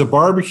do is a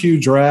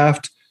barbecue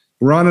draft.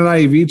 Ron and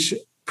I have each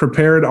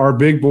prepared our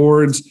big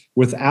boards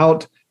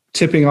without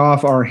tipping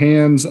off our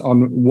hands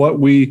on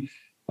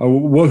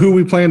who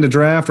we plan to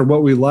draft or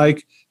what we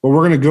like. But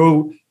we're going to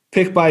go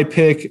pick by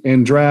pick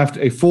and draft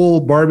a full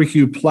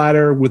barbecue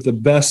platter with the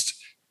best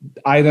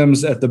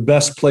items at the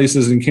best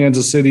places in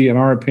Kansas City, in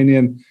our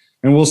opinion.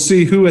 And we'll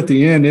see who at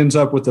the end ends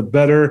up with the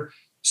better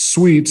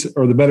suite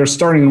or the better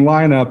starting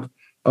lineup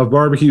of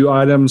barbecue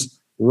items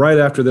right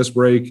after this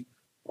break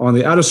on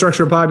the Out of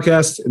Structure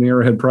podcast and the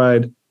Arrowhead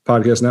Pride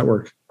Podcast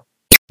Network.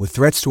 With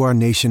threats to our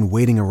nation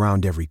waiting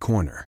around every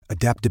corner,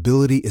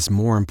 adaptability is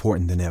more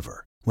important than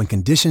ever. When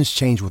conditions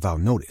change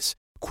without notice,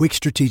 quick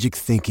strategic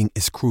thinking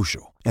is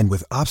crucial. And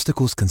with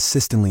obstacles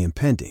consistently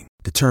impending,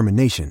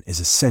 determination is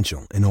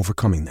essential in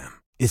overcoming them.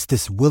 It's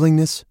this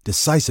willingness,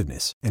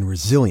 decisiveness, and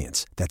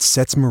resilience that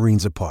sets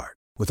Marines apart.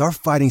 With our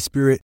fighting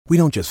spirit, we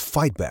don't just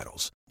fight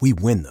battles, we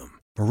win them.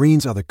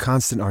 Marines are the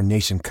constant our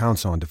nation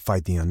counts on to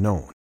fight the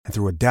unknown. And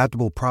through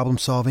adaptable problem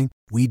solving,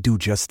 we do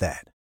just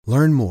that.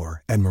 Learn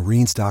more at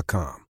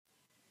marines.com.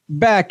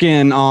 Back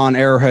in on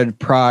Arrowhead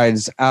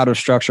Pride's Out of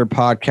Structure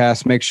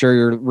podcast. Make sure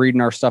you're reading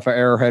our stuff at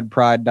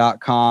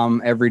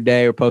arrowheadpride.com every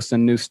day. We're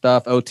posting new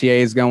stuff.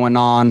 OTAs going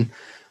on.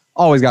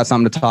 Always got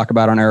something to talk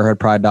about on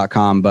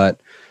arrowheadpride.com.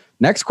 But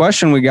next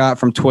question we got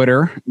from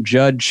Twitter,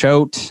 Judd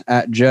Choate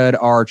at Judd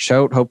R.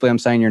 Choate. Hopefully I'm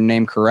saying your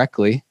name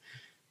correctly.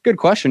 Good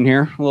question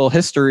here. A little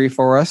history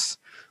for us.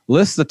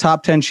 List the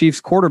top 10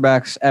 Chiefs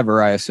quarterbacks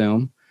ever, I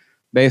assume,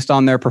 based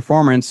on their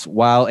performance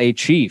while a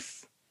Chief.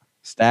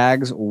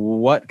 Stags,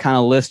 what kind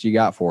of list you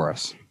got for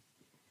us?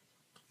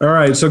 All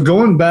right. So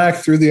going back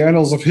through the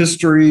annals of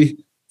history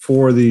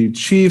for the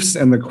Chiefs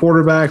and the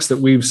quarterbacks that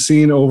we've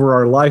seen over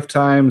our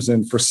lifetimes,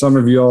 and for some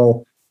of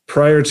y'all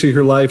prior to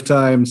your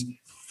lifetimes,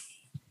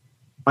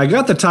 I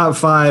got the top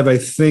 5, I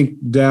think,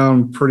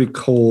 down pretty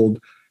cold.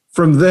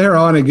 From there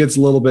on, it gets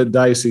a little bit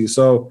dicey.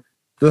 So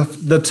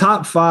the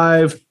top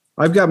 5,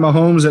 I've got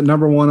Mahomes at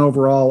number 1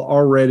 overall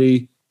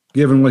already,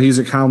 given what he's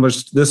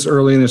accomplished this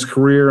early in his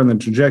career and the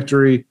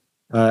trajectory.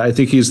 I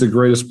think he's the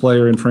greatest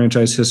player in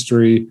franchise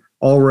history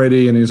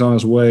already, and he's on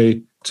his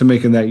way to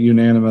making that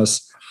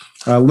unanimous.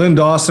 Lynn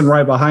Dawson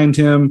right behind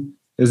him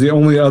is the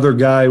only other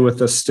guy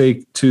with a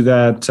stake to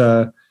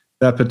that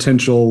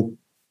potential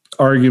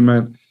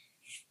argument.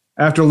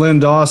 After Lynn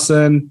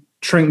Dawson,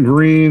 Trent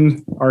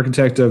Green,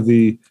 architect of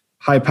the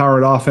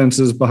high-powered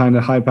offenses behind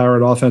a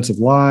high-powered offensive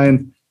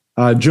line.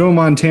 Joe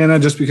Montana,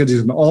 just because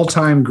he's an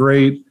all-time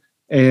great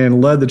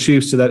and led the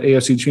Chiefs to that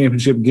AFC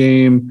Championship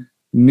game,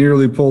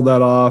 nearly pulled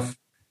that off.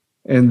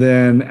 And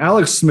then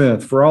Alex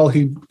Smith, for all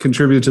he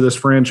contributed to this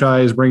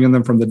franchise, bringing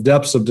them from the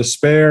depths of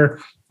despair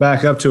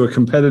back up to a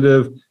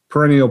competitive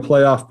perennial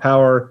playoff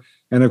power,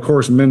 and of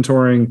course,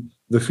 mentoring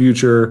the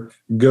future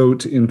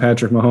GOAT in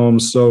Patrick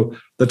Mahomes. So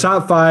the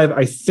top 5,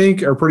 I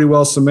think, are pretty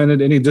well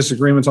cemented. Any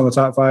disagreements on the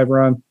top 5,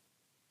 Ron?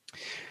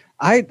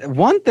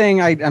 One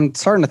thing I'm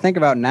starting to think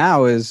about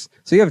now is,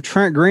 so you have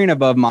Trent Green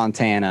above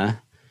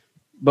Montana,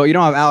 but you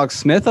don't have Alex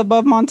Smith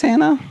above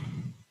Montana?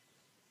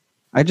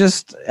 I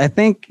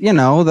think,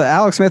 the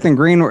Alex Smith and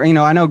Green were,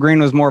 I know Green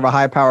was more of a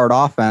high-powered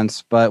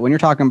offense, but when you're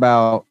talking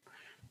about,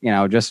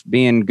 just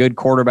being good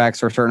quarterbacks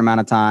for a certain amount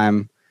of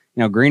time,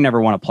 Green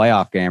never won a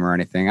playoff game or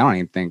anything. I don't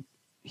even think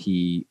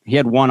he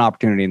had one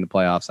opportunity in the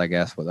playoffs, I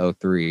guess, with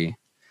 03.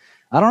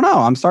 I don't know.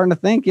 I'm starting to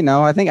think,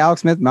 I think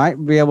Alex Smith might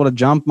be able to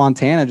jump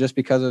Montana just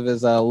because of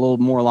his a little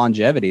more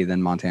longevity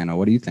than Montana.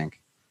 What do you think?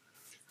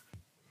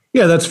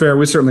 Yeah, that's fair.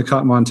 We certainly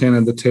caught Montana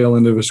at the tail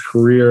end of his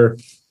career.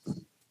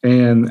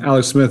 And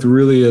Alex Smith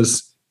really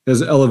has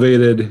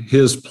elevated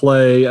his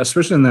play,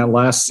 especially in that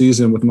last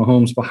season with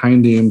Mahomes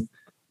behind him.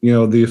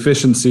 The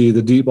efficiency,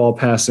 the deep ball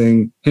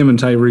passing, him and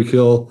Tyreek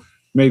Hill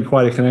made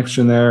quite a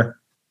connection there.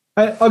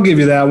 I'll give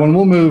you that one.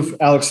 We'll move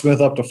Alex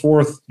Smith up to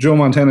 4th, Joe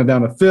Montana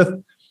down to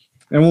 5th,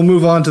 and we'll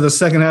move on to the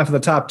second half of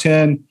the top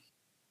 10.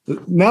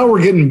 Now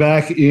we're getting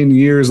back in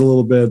years a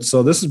little bit.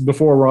 So this is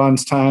before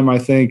Ron's time, I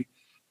think.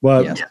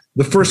 But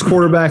The first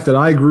quarterback that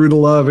I grew to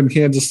love in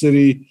Kansas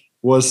City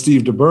was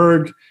Steve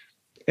DeBerg,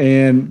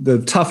 and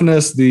the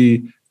toughness,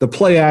 the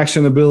play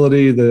action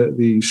ability,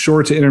 the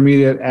short to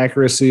intermediate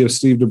accuracy of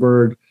Steve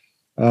DeBerg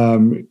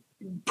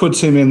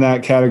puts him in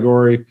that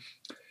category.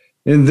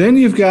 And then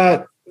you've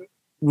got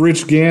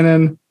Rich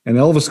Gannon and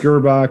Elvis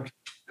Gerbach,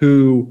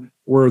 who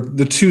were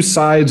the two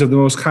sides of the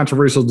most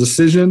controversial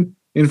decision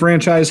in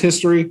franchise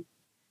history.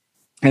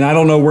 And I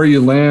don't know where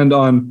you land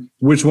on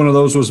which one of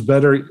those was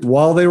better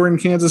while they were in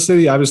Kansas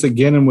City. Obviously,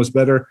 Gannon was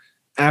better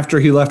after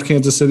he left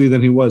Kansas City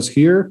than he was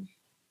here.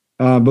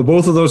 But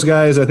both of those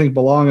guys, I think,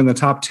 belong in the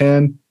top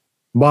 10,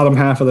 bottom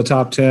half of the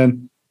top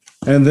 10.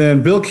 And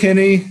then Bill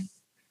Kinney,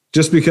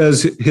 just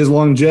because his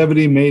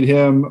longevity made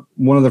him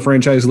one of the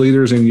franchise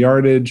leaders in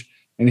yardage,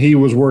 and he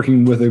was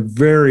working with a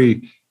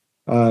very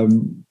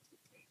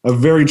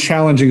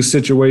challenging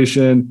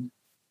situation,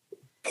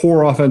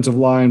 poor offensive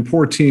line,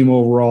 poor team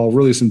overall,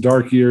 really some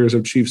dark years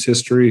of Chiefs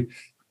history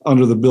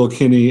under the Bill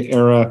Kinney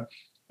era.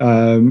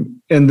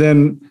 And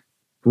then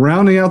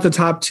rounding out the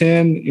top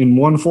 10 in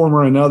one form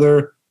or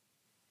another,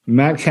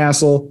 Matt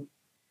Castle.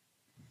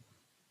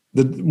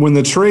 When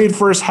the trade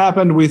first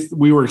happened,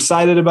 we were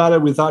excited about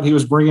it. We thought he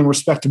was bringing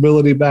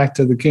respectability back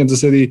to the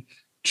Kansas City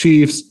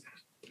Chiefs,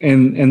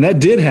 and that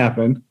did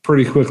happen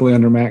pretty quickly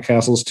under Matt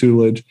Castle's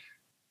tutelage.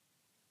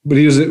 But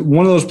he was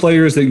one of those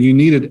players that you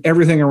needed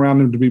everything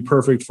around him to be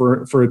perfect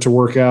for it to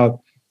work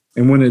out.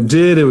 And when it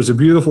did, it was a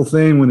beautiful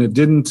thing. When it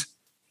didn't,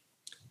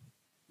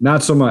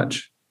 not so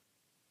much.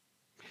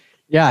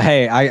 Yeah,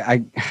 hey,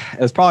 it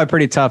was probably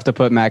pretty tough to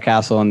put Matt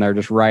Castle in there,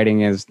 just writing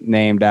his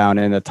name down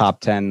in the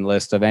top 10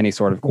 list of any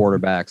sort of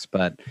quarterbacks.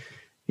 But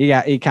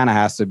he kind of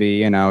has to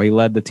be. He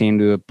led the team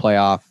to a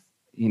playoff.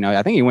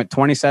 I think he went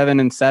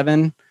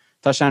 27-7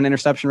 touchdown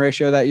interception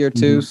ratio that year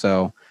too. Mm-hmm.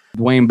 So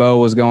Dwayne Bowe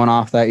was going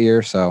off that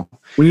year. So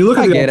when you look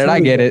at I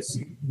get it.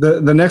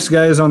 The next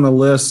guys on the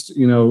list,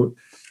 you're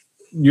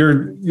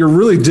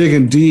really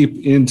digging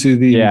deep into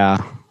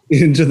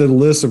the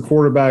list of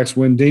quarterbacks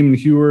when Damon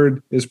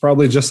Heward is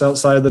probably just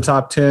outside the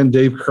top 10,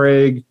 Dave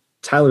Craig,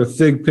 Tyler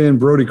Thigpen,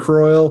 Brody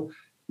Croyle,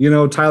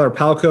 Tyler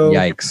Palco.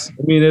 Yikes.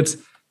 I mean,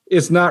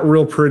 it's not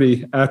real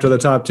pretty after the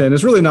top 10.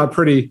 It's really not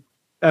pretty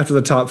after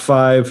the top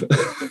 5,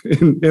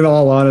 in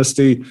all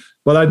honesty.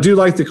 But I do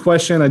like the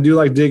question. I do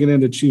like digging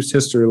into Chiefs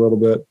history a little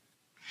bit.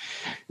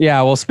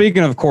 Yeah, well,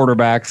 speaking of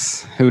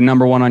quarterbacks, who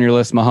number one on your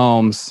list,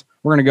 Mahomes,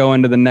 we're going to go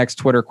into the next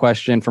Twitter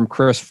question from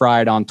Chris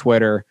Fried on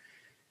Twitter.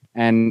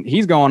 And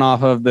he's going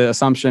off of the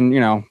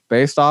assumption,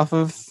 based off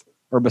of,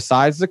 or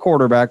besides the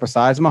quarterback,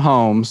 besides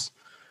Mahomes,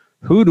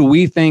 who do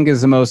we think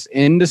is the most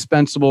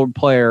indispensable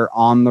player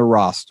on the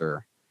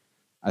roster?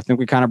 I think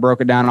we kind of broke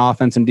it down,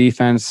 offense and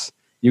defense.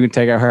 You can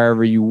take it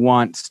however you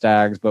want,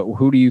 Stags, but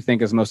who do you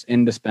think is the most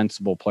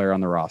indispensable player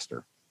on the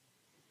roster?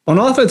 On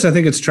offense, I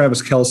think it's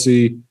Travis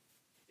Kelce.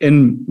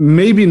 And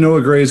maybe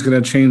Noah Gray is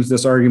going to change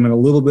this argument a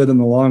little bit in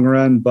the long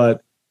run,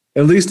 but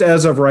at least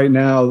as of right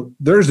now,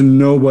 there's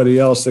nobody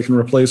else that can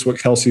replace what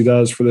Kelce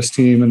does for this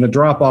team. And the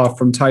drop-off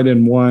from tight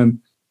end 1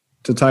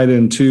 to tight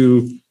end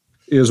 2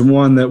 is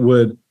one that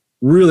would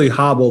really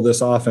hobble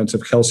this offense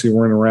if Kelce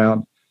weren't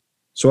around.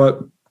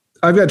 So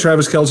I've got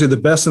Travis Kelce, the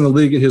best in the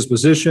league at his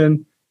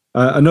position.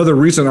 Another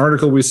recent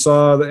article we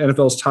saw, the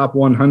NFL's top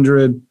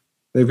 100,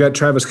 they've got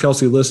Travis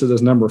Kelce listed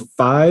as number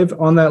 5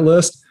 on that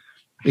list.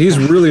 He's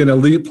really an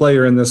elite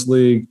player in this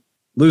league.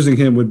 Losing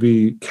him would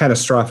be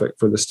catastrophic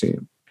for this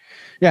team.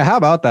 Yeah, how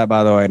about that,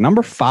 by the way?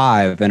 Number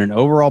 5 in an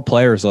overall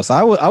players list.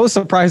 I was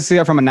surprised to see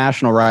that from a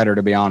national writer,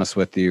 to be honest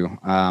with you.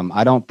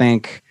 I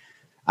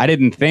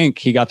didn't think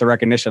he got the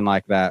recognition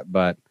like that,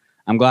 but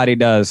I'm glad he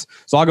does.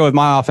 So I'll go with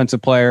my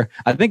offensive player.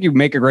 I think you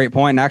make a great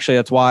point, and actually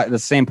that's why the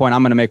same point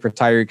I'm going to make for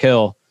Tyreek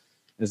Hill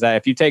is that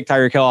if you take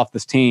Tyreek Hill off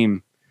this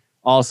team,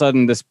 all of a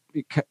sudden this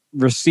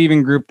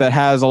receiving group that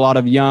has a lot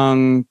of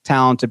young,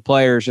 talented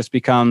players just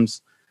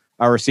becomes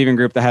a receiving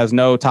group that has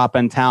no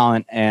top-end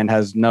talent and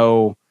has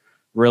no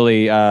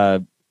really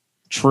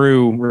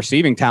true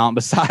receiving talent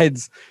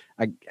besides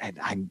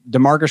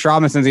Demarcus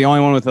Robinson's the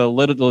only one with a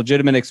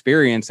legitimate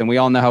experience, and we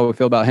all know how we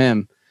feel about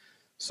him.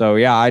 So,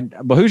 yeah,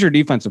 but who's your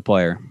defensive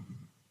player?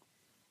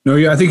 No,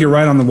 yeah, I think you're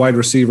right on the wide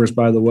receivers,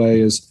 by the way,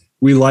 is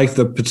we like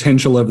the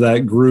potential of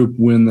that group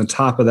when the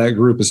top of that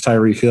group is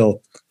Tyreek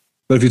Hill.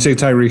 But if you take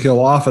Tyreek Hill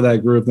off of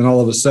that group, then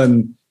all of a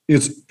sudden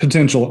it's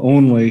potential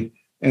only,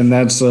 and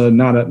that's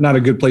not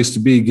a good place to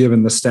be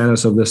given the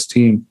status of this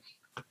team.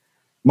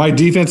 My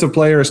defensive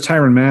player is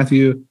Tyrann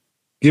Mathieu.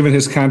 Given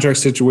his contract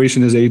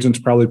situation, his agent's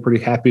probably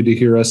pretty happy to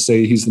hear us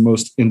say he's the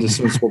most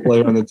indispensable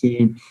player on the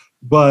team.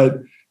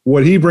 But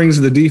what he brings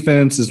to the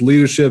defense, his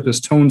leadership, his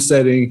tone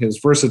setting, his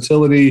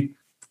versatility,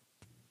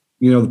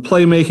 the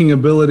playmaking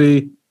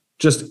ability,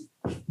 just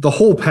the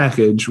whole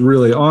package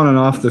really on and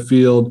off the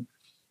field.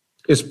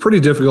 It's pretty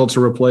difficult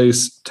to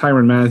replace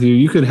Tyrann Mathieu.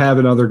 You could have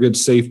another good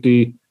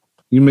safety.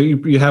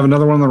 You have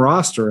another one on the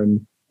roster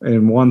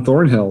and Juan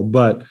Thornhill,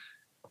 but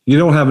you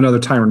don't have another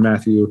Tyrann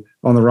Mathieu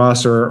on the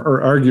roster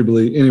or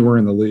arguably anywhere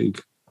in the league.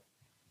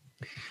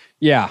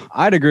 Yeah,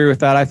 I'd agree with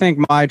that. I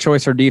think my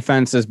choice for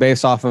defense is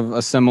based off of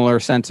a similar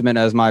sentiment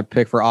as my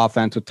pick for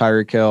offense with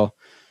Tyreek Hill.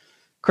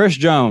 Chris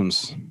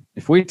Jones,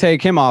 if we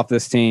take him off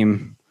this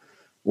team,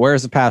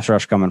 where's the pass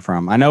rush coming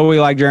from? I know we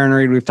like Jaron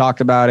Reed. We've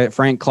talked about it.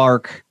 Frank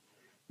Clark,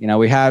 he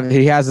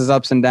has his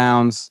ups and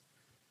downs.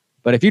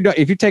 But if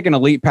you take an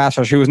elite pass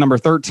rusher who was number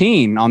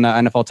 13 on the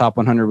NFL Top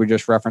 100 we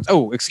just referenced.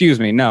 Oh, excuse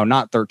me. No,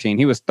 not 13.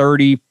 He was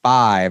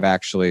 35,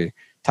 actually.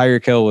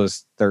 Tyreek Hill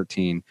was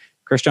 13.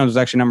 Chris Jones was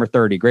actually number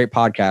 30. Great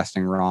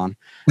podcasting, Ron.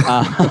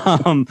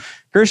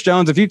 Chris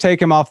Jones, if you take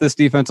him off this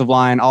defensive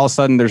line, all of a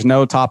sudden there's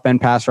no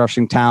top-end pass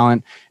rushing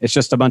talent. It's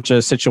just a bunch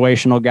of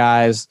situational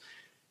guys.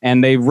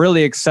 And they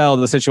really excel.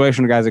 The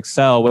situational guys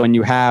excel when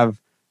you have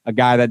a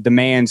guy that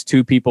demands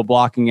 2 people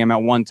blocking him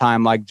at one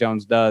time like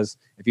Jones does.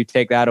 If you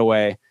take that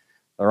away,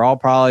 they're all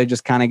probably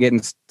just kind of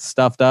getting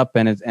stuffed up,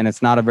 and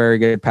it's not a very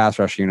good pass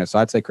rush unit. So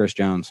I'd say Chris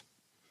Jones.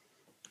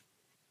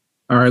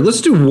 All right, let's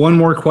do one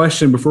more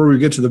question before we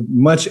get to the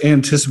much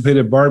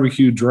anticipated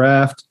barbecue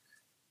draft.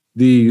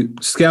 The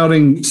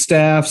scouting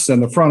staffs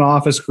and the front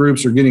office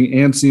groups are getting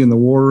antsy in the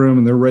war room,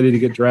 and they're ready to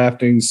get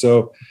drafting.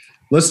 So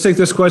let's take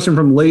this question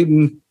from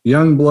Leighton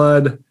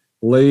Youngblood,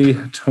 Lay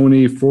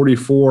Tony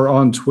 44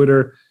 on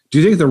Twitter. Do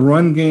you think the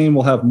run game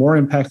will have more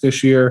impact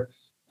this year?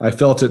 I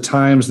felt at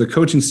times the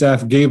coaching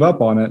staff gave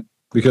up on it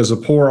because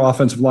of poor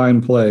offensive line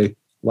play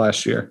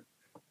last year.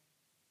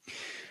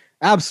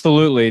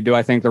 Absolutely. Do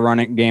I think the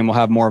running game will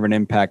have more of an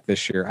impact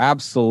this year?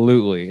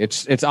 Absolutely.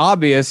 It's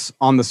obvious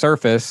on the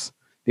surface.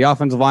 The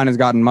offensive line has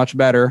gotten much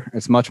better.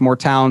 It's much more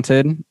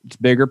talented. It's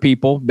bigger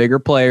people, bigger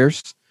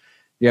players.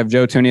 You have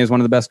Joe Thuney as one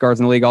of the best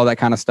guards in the league, all that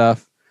kind of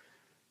stuff.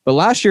 But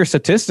last year,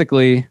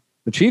 statistically,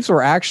 the Chiefs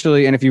were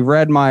actually, and if you've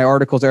read my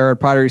articles,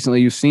 Arrowhead Pride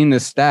recently, you've seen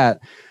this stat.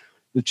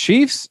 The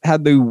Chiefs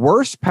had the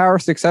worst power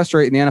success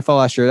rate in the NFL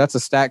last year. That's a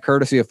stat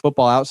courtesy of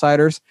Football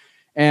Outsiders.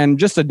 And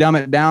just to dumb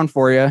it down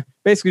for you,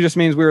 basically just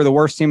means we were the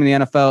worst team in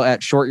the NFL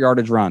at short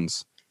yardage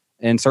runs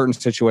in certain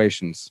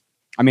situations.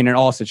 I mean, in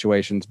all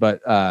situations.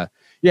 But,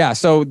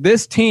 so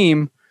this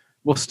team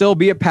will still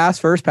be a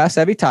pass-first,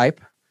 pass-heavy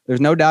type. There's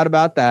no doubt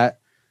about that.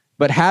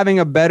 But having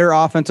a better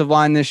offensive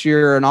line this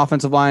year, an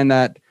offensive line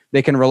that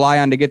they can rely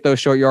on to get those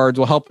short yards,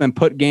 will help them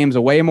put games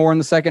away more in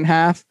the second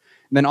half.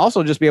 And then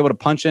also just be able to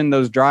punch in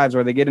those drives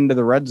where they get into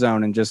the red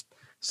zone and just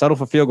settle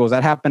for field goals.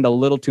 That happened a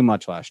little too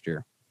much last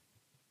year.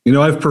 You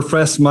know, I've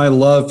professed my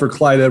love for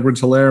Clyde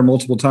Edwards-Helaire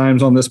multiple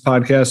times on this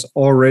podcast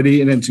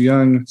already in its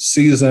young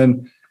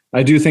season.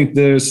 I do think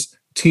this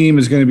team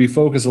is going to be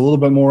focused a little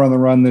bit more on the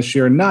run this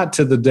year, not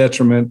to the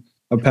detriment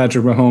of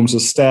Patrick Mahomes'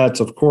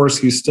 stats. Of course,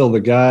 he's still the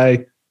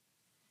guy.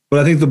 But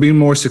I think they'll be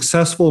more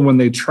successful when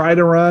they try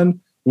to run,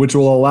 which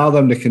will allow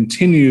them to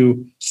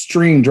continue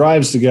stringing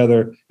drives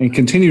together and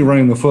continue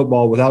running the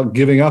football without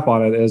giving up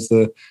on it, as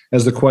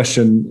the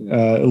question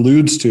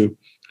alludes to.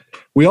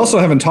 We also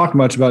haven't talked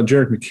much about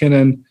Jerick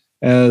McKinnon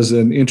as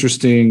an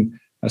interesting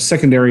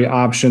secondary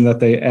option that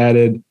they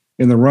added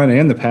in the run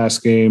and the pass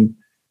game.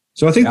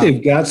 So I think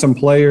they've got some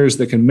players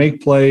that can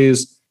make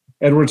plays.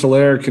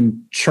 Edwards-Helaire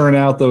can churn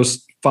out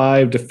those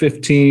 5 to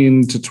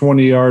 15 to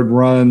 20-yard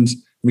runs.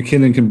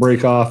 McKinnon can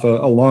break off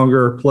a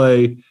longer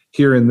play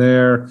here and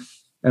there.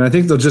 And I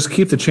think they'll just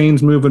keep the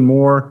chains moving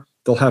more.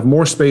 They'll have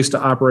more space to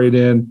operate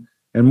in,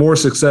 and more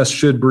success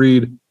should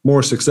breed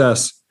more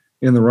success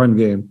in the run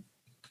game.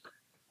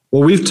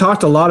 Well, we've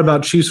talked a lot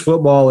about Chiefs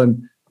football,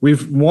 and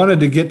we've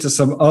wanted to get to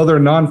some other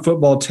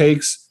non-football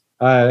takes.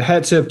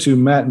 Hat tip to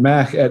Matt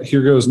Mack at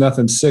Here Goes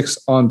Nothing 6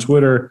 on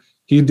Twitter.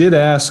 He did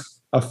ask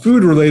a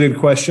food-related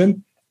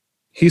question.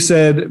 He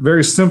said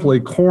very simply,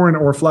 corn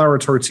or flour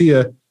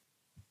tortilla.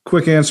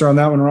 Quick answer on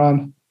that one,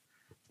 Ron.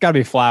 Got to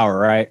be flour,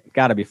 right?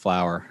 Got to be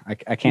flour.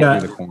 I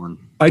can't do the corn.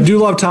 I do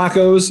love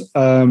tacos,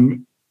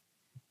 and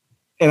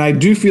I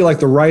do feel like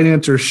the right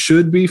answer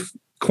should be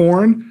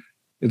corn.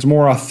 It's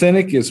more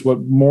authentic. It's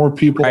what more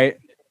people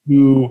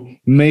who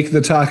make the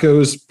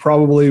tacos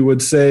probably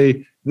would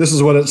say, this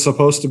is what it's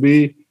supposed to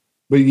be.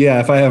 But yeah,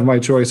 if I have my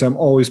choice, I'm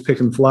always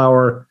picking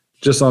flour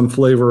just on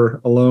flavor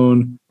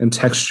alone and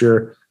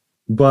texture.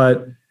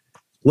 But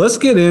let's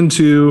get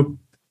into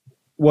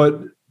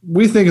what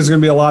we think is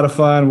going to be a lot of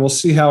fun. We'll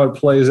see how it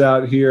plays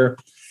out here.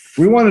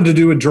 We wanted to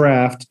do a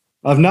draft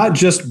of not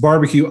just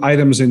barbecue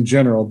items in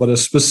general, but a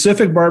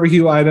specific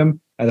barbecue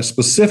item at a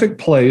specific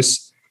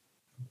place.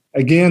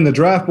 Again, the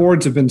draft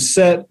boards have been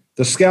set.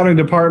 The scouting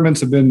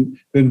departments have been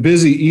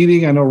busy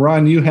eating. I know,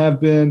 Ron, you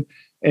have been.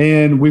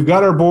 And we've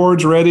got our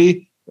boards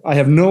ready. I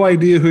have no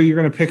idea who you're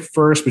going to pick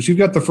first, but you've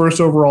got the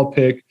first overall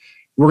pick.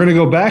 We're going to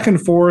go back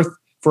and forth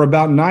for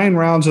about 9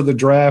 rounds of the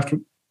draft,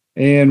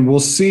 and we'll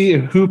see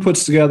who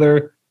puts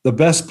together the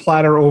best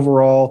platter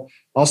overall.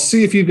 I'll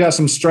see if you've got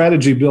some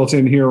strategy built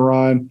in here,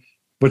 Ron,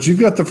 but you've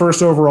got the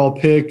first overall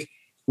pick,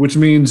 which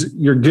means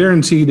you're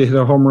guaranteed to hit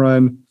a home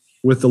run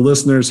with the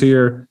listeners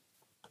here.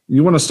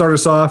 You want to start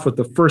us off with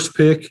the first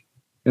pick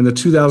in the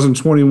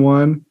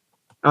 2021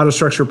 Out of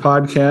Structure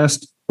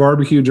podcast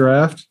barbecue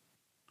draft?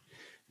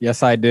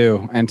 Yes, I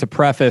do. And to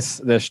preface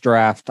this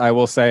draft, I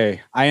will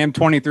say I am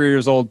 23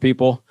 years old,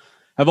 people.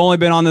 I've only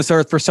been on this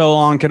earth for so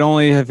long, could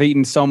only have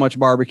eaten so much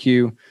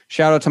barbecue.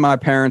 Shout out to my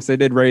parents. They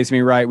did raise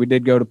me right. We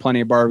did go to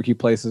plenty of barbecue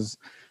places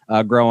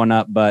growing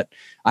up, but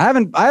I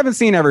haven't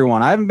seen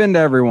everyone. I haven't been to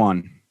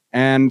everyone.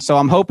 And so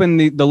I'm hoping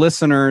the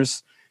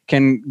listeners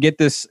can get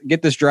this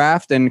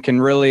draft and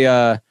can really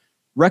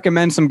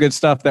recommend some good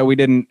stuff that we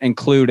didn't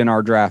include in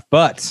our draft.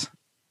 But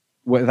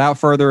without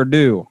further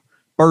ado,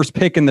 first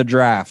pick in the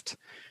draft,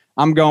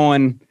 I'm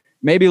going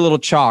maybe a little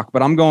chalk,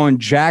 but I'm going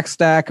Jack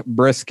Stack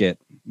brisket.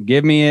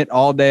 Give me it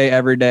all day,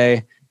 every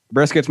day.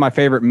 Brisket's my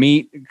favorite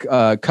meat,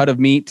 cut of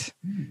meat.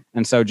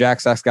 And so Jack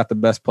Stack's got the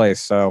best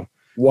place. So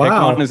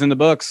wow, pick one is in the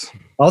books.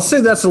 I'll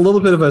say that's a little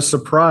bit of a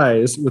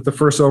surprise with the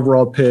first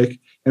overall pick.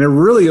 And it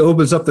really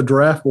opens up the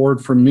draft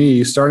board for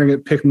me, starting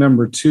at pick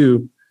number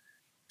 2.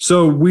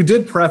 So we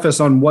did preface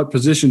on what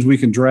positions we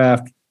can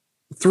draft.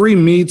 3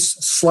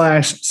 meats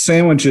 /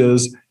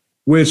 sandwiches,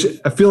 which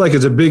I feel like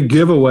is a big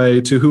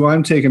giveaway to who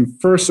I'm taking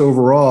first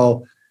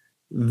overall.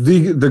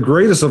 The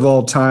greatest of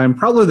all time,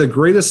 probably the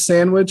greatest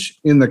sandwich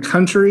in the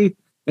country,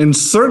 and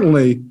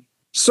certainly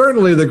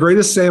the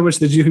greatest sandwich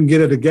that you can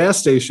get at a gas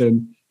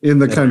station in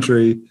the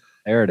country.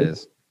 There it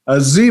is. A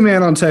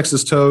Z-Man on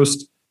Texas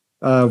toast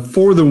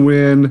for the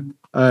win.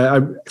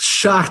 I'm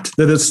shocked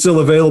that it's still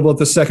available at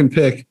the second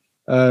pick.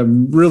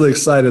 I'm really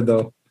excited,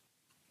 though.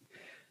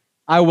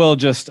 I will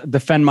just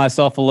defend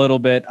myself a little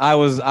bit. I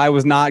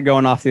was not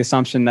going off the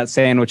assumption that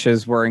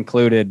sandwiches were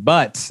included,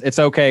 but it's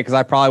okay because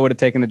I probably would have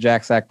taken the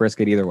Jack Stack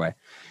brisket either way.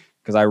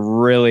 Because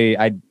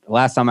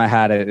last time I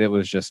had it, it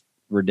was just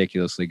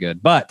ridiculously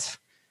good. But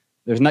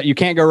you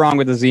can't go wrong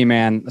with the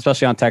Z-Man,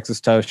 especially on Texas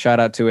toast. Shout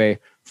out to a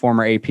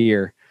former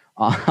APer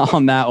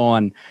on that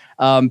one.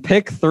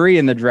 Pick 3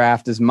 in the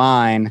draft is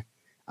mine.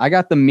 I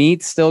got the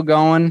meat still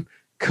going.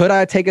 Could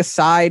I take a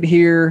side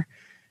here?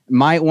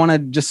 Might want to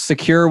just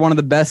secure one of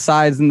the best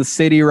sides in the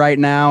city right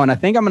now. And I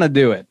think I'm going to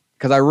do it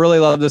because I really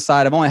love this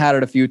side. I've only had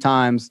it a few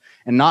times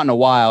and not in a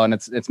while. And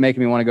it's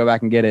making me want to go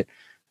back and get it.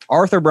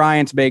 Arthur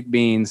Bryant's baked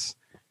beans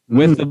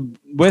with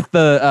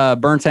the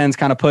burnt ends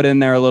kind of put in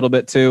there a little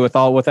bit too,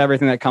 with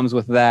everything that comes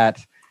with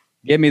that.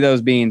 Give me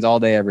those beans all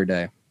day, every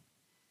day.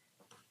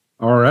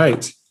 All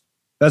right.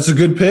 That's a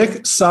good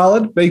pick.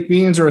 Solid. Baked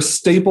beans are a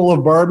staple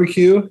of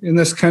barbecue in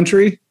this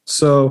country.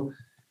 So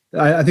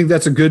I think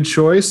that's a good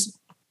choice.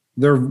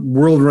 They're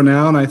world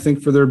renowned, I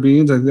think, for their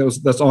beans. I think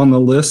that's on the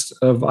list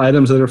of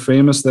items that are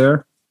famous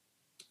there.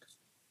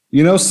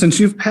 Since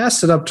you've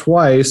passed it up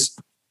twice,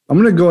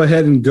 I'm going to go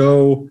ahead and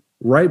go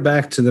right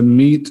back to the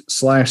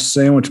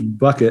meat/sandwich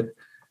bucket.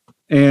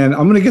 And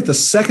I'm going to get the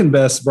second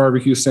best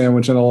barbecue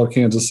sandwich in all of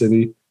Kansas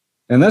City.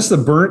 And that's the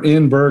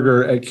burnt-in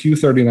burger at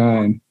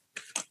Q39.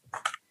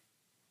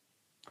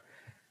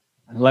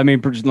 Let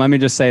me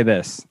just say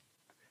this,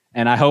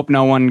 and I hope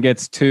no one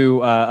gets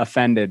too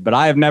offended, but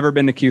I have never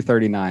been to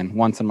Q39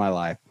 once in my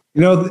life.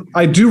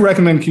 I do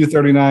recommend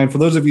Q39 for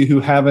those of you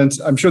who haven't.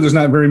 I'm sure there's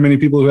not very many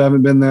people who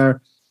haven't been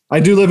there. I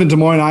do live in Des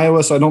Moines,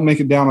 Iowa, so I don't make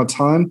it down a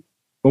ton.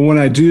 But when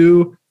I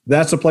do,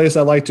 that's a place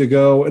I like to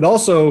go. It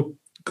also,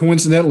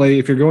 coincidentally,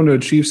 if you're going to a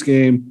Chiefs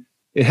game,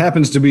 it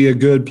happens to be a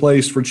good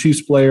place for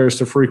Chiefs players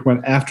to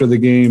frequent after the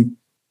game.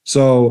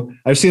 So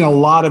I've seen a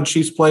lot of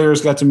Chiefs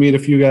players, got to meet a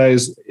few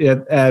guys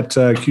at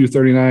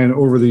Q39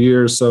 over the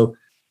years. So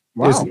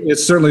wow.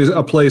 It's certainly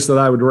a place that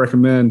I would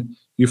recommend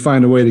you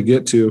find a way to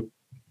get to.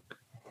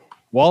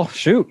 Well,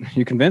 shoot,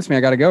 you convinced me. I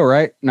got to go,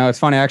 right? No, it's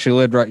funny. I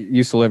actually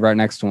used to live right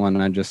next to one,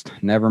 and I just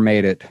never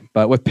made it.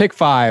 But with pick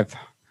five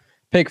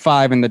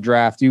in the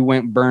draft, you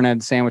went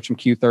burn-in sandwich from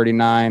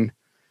Q39.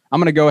 I'm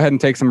going to go ahead and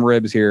take some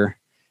ribs here.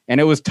 And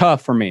it was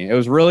tough for me. It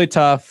was really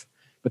tough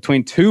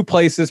between two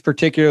places,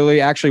 particularly.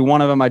 Actually,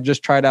 one of them I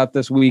just tried out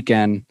this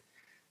weekend.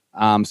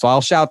 So I'll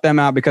shout them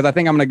out because I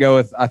think I'm going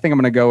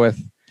to go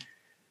with,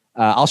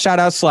 I'll shout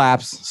out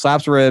Slaps.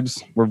 Slaps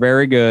ribs were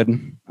very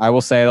good. I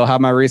will say they'll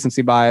have my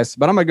recency bias,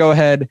 but I'm going to go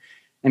ahead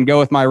and go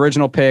with my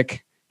original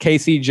pick,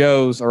 KC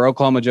Joe's or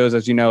Oklahoma Joe's.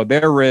 As you know,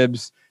 their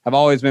ribs have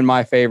always been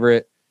my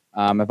favorite.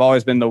 Have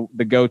always been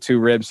the go-to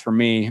ribs for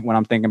me when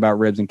I'm thinking about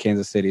ribs in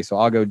Kansas City. So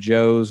I'll go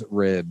Joe's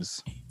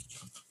ribs.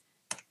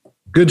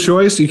 Good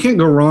choice. You can't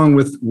go wrong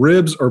with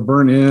ribs or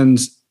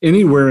burnt-ins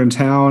anywhere in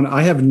town.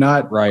 I have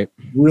not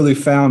really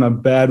found a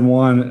bad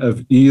one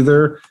of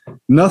either.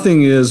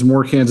 Nothing is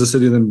more Kansas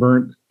City than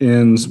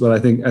burnt-ins, but I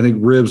think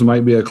ribs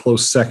might be a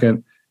close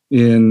second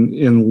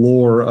in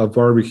lore of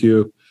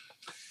barbecue.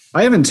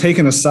 I haven't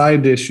taken a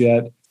side dish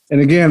yet, and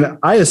again,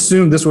 I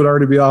assumed this would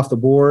already be off the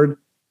board.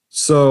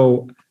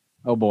 So,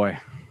 oh boy.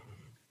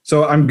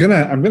 So I'm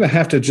gonna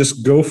have to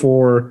just go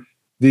for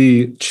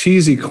the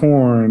cheesy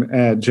corn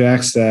at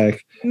Jack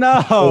Stack.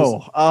 No.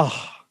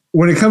 Oh.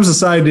 When it comes to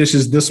side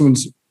dishes, this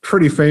one's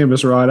pretty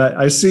famous, Ron.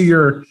 I see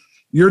your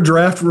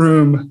draft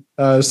room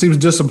seems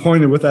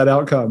disappointed with that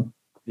outcome.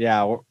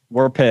 Yeah,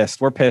 we're pissed.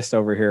 We're pissed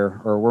over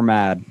here, or we're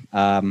mad.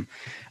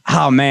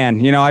 Oh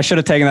man, I should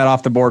have taken that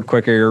off the board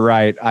quicker. You're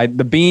right.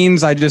 The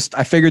beans, I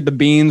figured the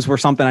beans were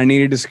something I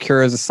needed to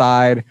secure as a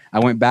side. I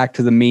went back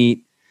to the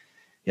meat.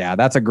 Yeah,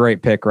 that's a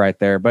great pick right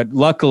there. But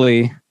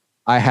luckily,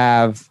 I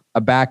have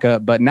a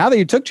backup. But now that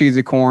you took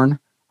cheesy corn,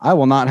 I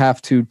will not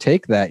have to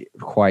take that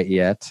quite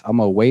yet. I'm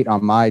going to wait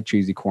on my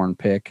cheesy corn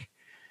pick.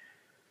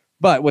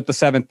 But with the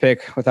seventh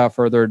pick, without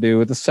further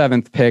ado, I'm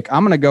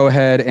going to go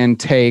ahead and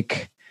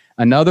take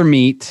another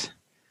meat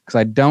because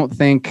I don't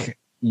think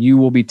you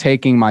will be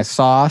taking my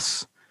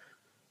sauce.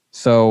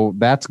 So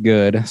that's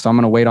good. So I'm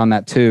going to wait on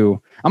that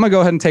too. I'm going to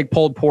go ahead and take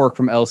pulled pork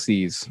from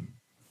LC's.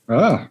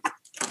 Ah.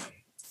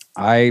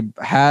 I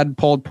had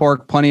pulled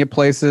pork plenty of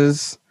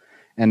places,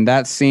 and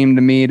that seemed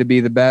to me to be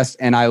the best.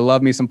 And I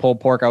love me some pulled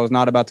pork. I was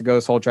not about to go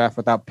this whole draft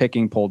without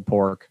picking pulled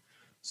pork.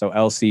 So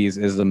LC's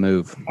is the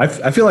move.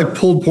 I feel like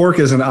pulled pork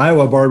is an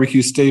Iowa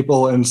barbecue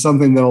staple and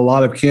something that a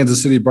lot of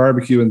Kansas City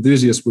barbecue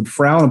enthusiasts would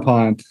frown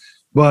upon.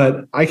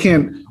 But I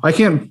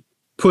can't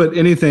put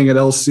anything at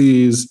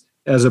LC's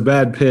as a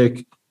bad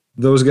pick.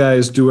 Those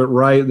guys do it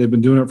right. They've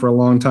been doing it for a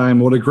long time.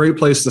 What a great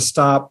place to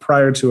stop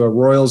prior to a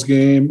Royals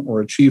game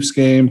or a Chiefs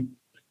game.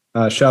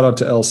 Shout out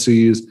to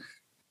LC's.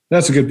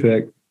 That's a good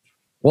pick.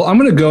 Well, I'm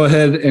going to go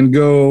ahead and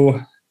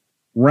go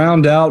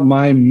round out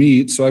my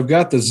meat. So I've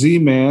got the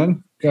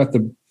Z-Man, got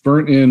the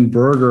burnt-in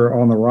burger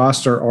on the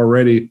roster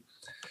already.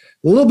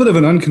 A little bit of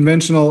an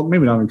unconventional,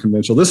 maybe not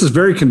unconventional. This is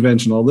very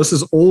conventional. This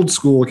is old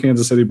school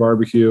Kansas City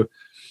barbecue.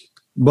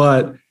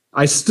 But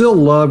I still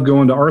love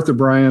going to Arthur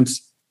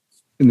Bryant's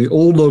in the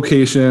old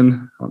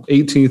location on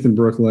 18th in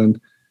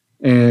Brooklyn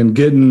and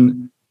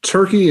getting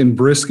turkey and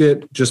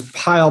brisket just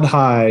piled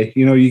high.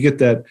 You get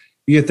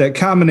that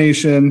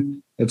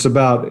combination. It's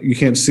about, you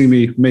can't see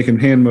me making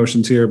hand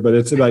motions here, but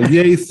it's about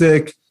yay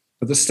thick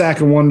with a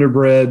stack of Wonder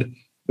Bread.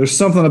 There's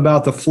something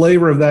about the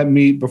flavor of that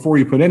meat before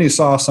you put any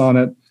sauce on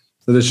it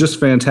that is just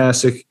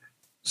fantastic.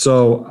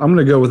 So I'm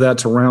going to go with that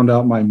to round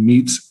out my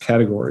meats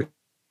category.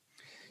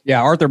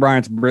 Yeah, Arthur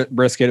Bryant's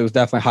brisket, it was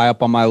definitely high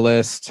up on my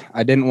list.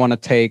 I didn't want to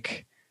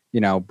take,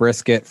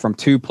 brisket from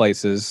two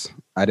places.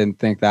 I didn't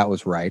think that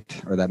was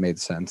right or that made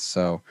sense.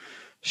 So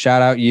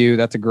shout out you.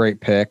 That's a great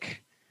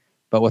pick.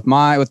 But with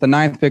the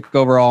ninth pick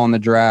overall in the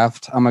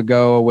draft, I'm going to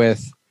go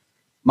with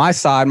my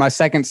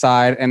second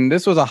side. And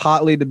this was a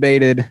hotly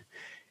debated,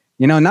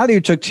 now that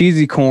you took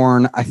cheesy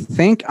corn, I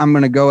think I'm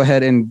going to go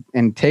ahead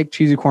and take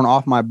cheesy corn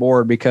off my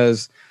board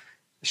because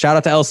shout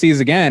out to LC's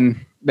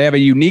again. They have a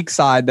unique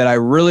side that I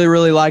really,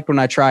 really liked when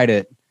I tried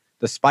it.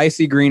 The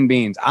spicy green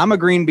beans. I'm a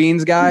green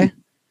beans guy.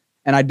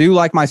 And I do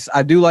like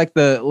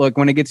the look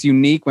when it gets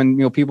unique, when,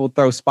 you know, people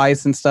throw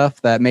spice and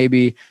stuff that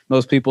maybe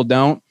most people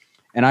don't.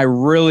 And I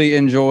really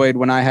enjoyed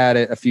when I had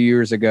it a few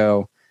years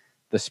ago,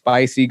 the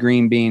spicy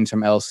green beans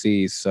from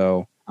LC's.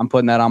 So I'm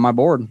putting that on my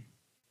board.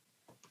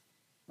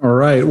 All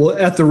right. Well,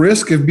 at the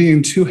risk of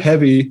being too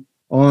heavy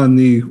on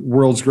the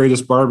world's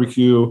greatest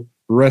barbecue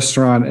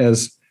restaurant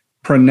as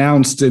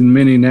pronounced in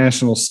many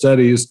national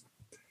studies,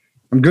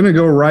 I'm going to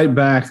go right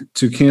back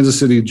to Kansas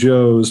City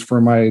Joe's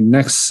for my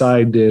next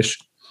side dish.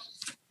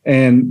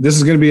 And this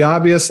is going to be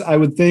obvious, I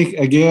would think,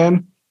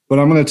 again, but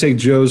I'm going to take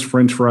Joe's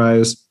French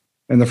fries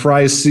and the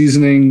fries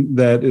seasoning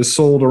that is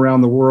sold around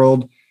the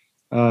world.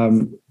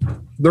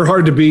 They're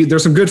hard to beat.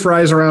 There's some good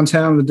fries around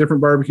town in the different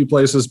barbecue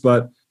places,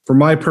 but for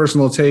my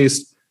personal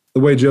taste, the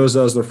way Joe's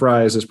does their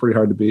fries is pretty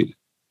hard to beat.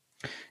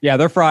 Yeah,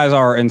 their fries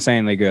are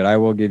insanely good. I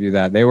will give you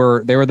that. They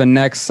were the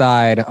next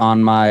side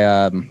on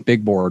my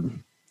big board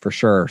for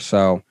sure.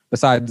 So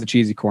besides the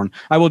cheesy corn,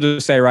 I will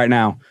just say right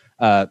now,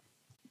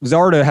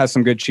 Zarda has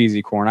some good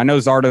cheesy corn. I know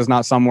Zarda is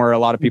not somewhere a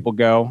lot of people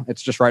go.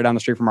 It's just right down the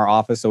street from our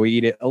office, so we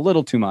eat it a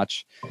little too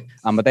much.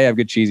 But they have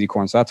good cheesy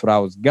corn, so that's what I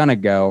was gonna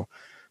go.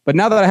 But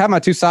now that I have my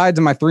two sides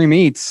and my three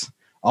meats,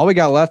 all we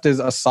got left is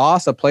a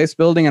sauce, a place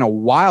building, and a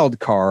wild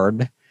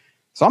card.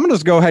 So I'm gonna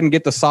just go ahead and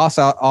get the sauce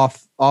out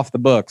off the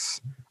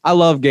books. I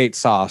love Gates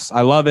sauce.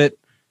 I love it.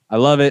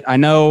 I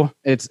know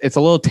it's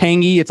a little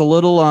tangy. It's a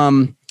little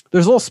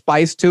there's a little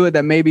spice to it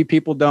that maybe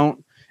people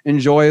don't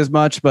enjoy as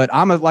much, but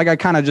like I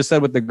kind of just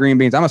said with the green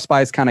beans, I'm a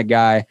spice kind of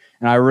guy,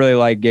 and I really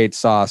like Gates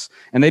sauce.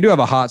 And they do have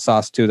a hot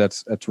sauce too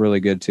that's really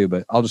good too,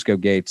 but I'll just go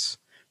Gates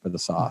for the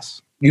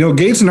sauce. You know,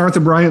 Gates and Arthur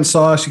Bryant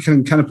sauce, you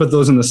can kind of put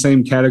those in the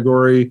same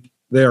category.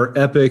 They are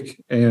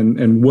epic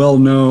and well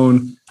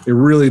known. It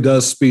really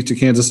does speak to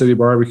Kansas City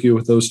barbecue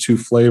with those two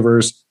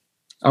flavors.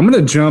 I'm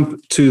going to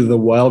jump to the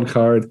wild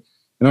card,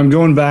 and I'm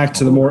going back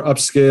to the more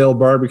upscale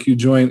barbecue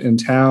joint in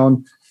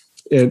town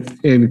in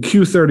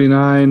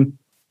Q39.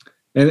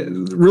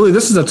 And really,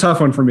 this is a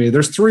tough one for me.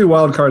 There's three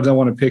wild cards I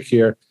want to pick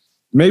here.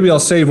 Maybe I'll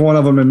save one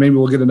of them and maybe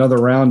we'll get another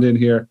round in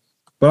here.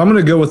 But I'm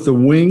going to go with the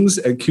wings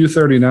at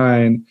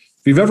Q39.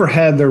 If you've ever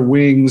had their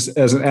wings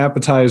as an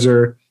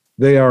appetizer,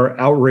 they are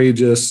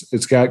outrageous.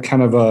 It's got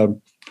kind of I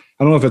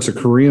don't know if it's a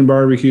Korean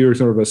barbecue or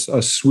sort of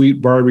a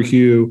sweet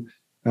barbecue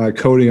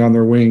coating on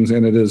their wings,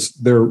 and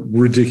they're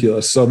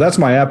ridiculous. So that's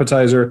my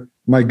appetizer,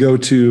 my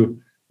go-to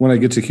when I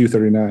get to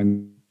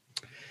Q39.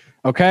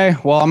 Okay,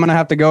 well, I'm going to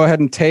have to go ahead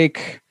and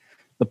take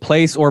the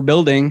place or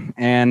building,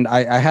 and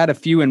I had a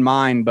few in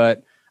mind,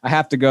 but I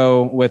have to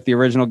go with the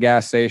original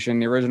gas station,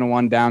 the original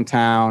one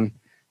downtown,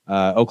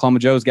 Oklahoma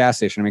Joe's gas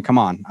station. I mean, come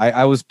on.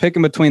 I was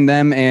picking between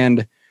them,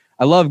 and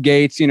I love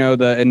Gates, you know,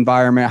 the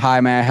environment,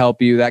 hi, may I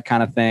help you, that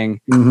kind of thing.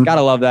 Mm-hmm.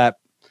 Gotta love that.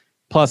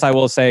 Plus, I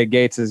will say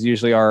Gates is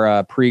usually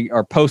our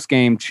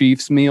post-game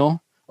Chiefs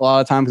meal a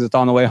lot of times because it's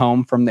on the way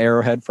home from the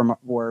Arrowhead from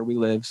where we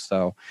live.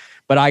 So,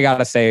 but I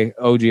gotta say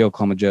OG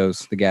Oklahoma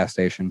Joe's, the gas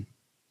station.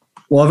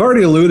 Well, I've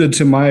already alluded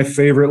to my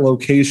favorite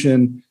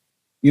location.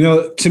 You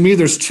know, to me,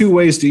 there's two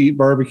ways to eat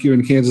barbecue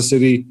in Kansas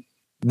City.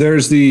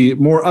 There's the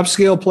more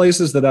upscale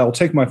places that I'll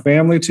take my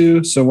family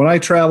to. So when I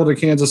travel to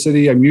Kansas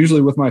City, I'm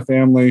usually with my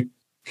family.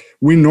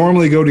 We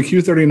normally go to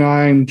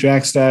Q39,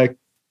 Jack Stack,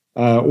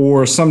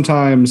 or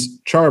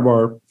sometimes Char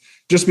Bar,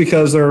 just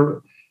because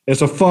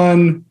it's a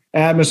fun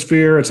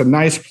atmosphere. It's a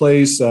nice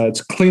place.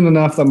 It's clean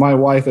enough that my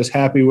wife is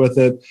happy with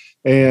it.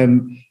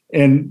 And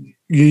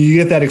you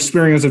get that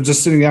experience of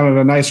just sitting down at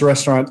a nice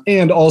restaurant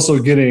and also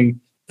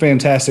getting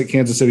fantastic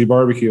Kansas City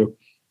barbecue.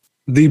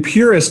 The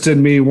purist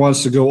in me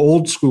wants to go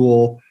old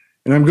school,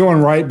 and I'm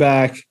going right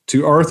back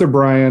to Arthur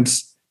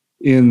Bryant's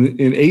in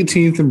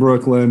 18th in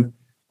Brooklyn.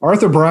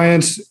 Arthur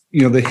Bryant's,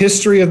 you know, the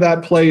history of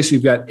that place,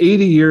 you've got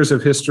 80 years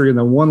of history in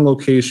the one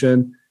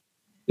location.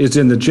 It's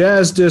in the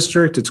Jazz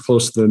District. It's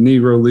close to the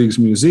Negro Leagues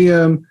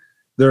Museum.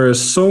 There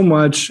is so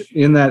much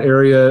in that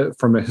area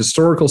from a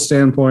historical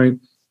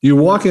standpoint. You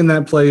walk in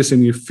that place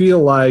and you feel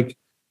like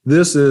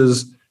this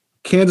is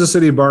Kansas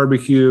City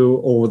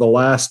barbecue over the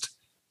last,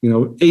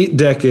 8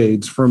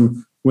 decades,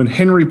 from when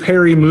Henry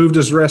Perry moved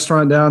his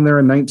restaurant down there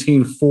in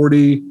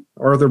 1940.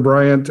 Arthur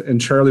Bryant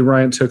and Charlie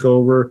Bryant took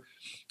over.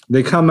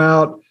 They come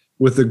out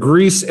with the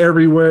grease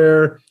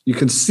everywhere. You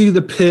can see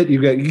the pit.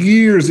 You've got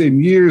years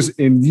and years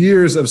and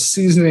years of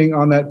seasoning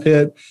on that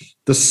pit.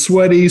 The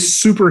sweaty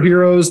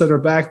superheroes that are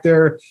back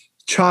there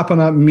chopping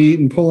up meat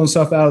and pulling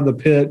stuff out of the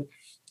pit,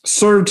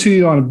 served to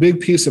you on a big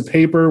piece of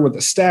paper with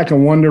a stack of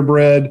Wonder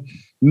Bread,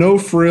 no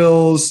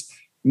frills,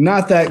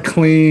 not that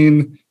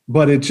clean,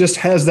 but it just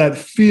has that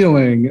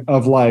feeling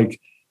of like,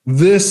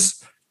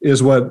 this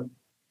is what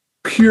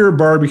pure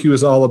barbecue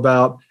is all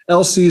about.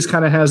 LC's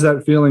kind of has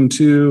that feeling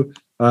too,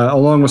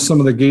 along with some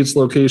of the Gates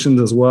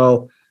locations as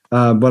well.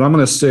 But I'm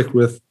going to stick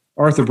with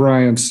Arthur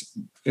Bryant's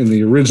in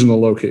the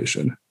original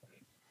location.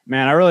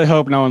 Man, I really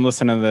hope no one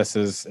listening to this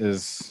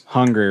is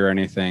hungry or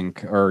anything,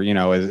 or,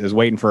 is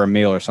waiting for a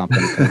meal or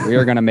something. We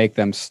are going to make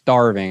them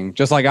starving,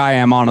 just like I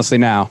am, honestly,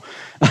 now.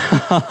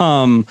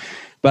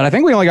 But I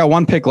think we only got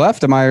one pick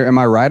left. Am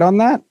I right on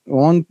that?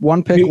 One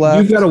pick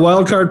left. You've got a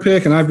wild card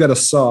pick, and I've got a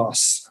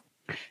sauce.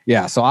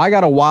 Yeah, so I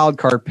got a wild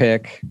card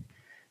pick,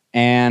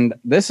 and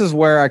this is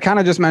where I kind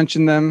of just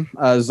mentioned them.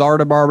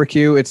 Zarda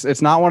Barbecue.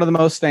 It's not one of the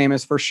most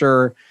famous for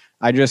sure.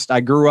 I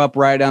grew up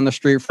right down the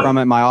street from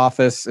it. My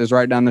office is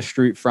right down the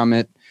street from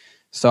it.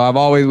 So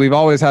we've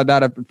always had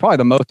that. Probably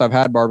the most I've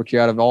had barbecue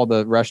out of all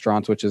the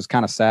restaurants, which is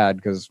kind of sad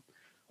because,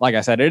 like I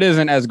said, it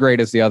isn't as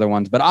great as the other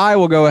ones. But I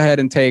will go ahead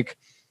and take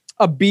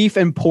a beef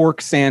and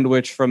pork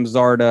sandwich from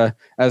Zarda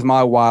as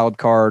my wild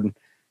card.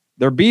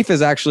 Their beef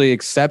is actually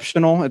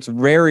exceptional. It's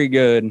very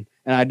good.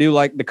 And I do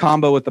like the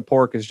combo with the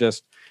pork is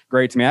just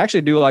great to me. I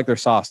actually do like their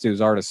sauce too,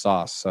 Zarda's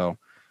sauce. So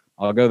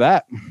I'll go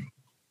that.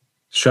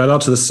 Shout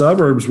out to the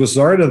suburbs with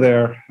Zarda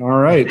there. All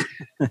right.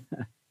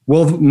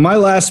 Well, my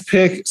last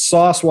pick,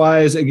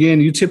 sauce-wise,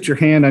 again, you tipped your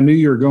hand. I knew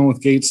you were going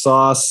with Gates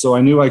sauce, so I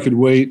knew I could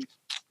wait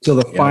till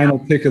the final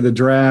pick of the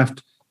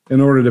draft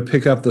in order to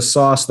pick up the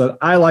sauce that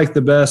I like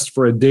the best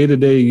for a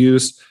day-to-day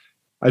use.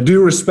 I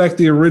do respect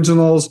the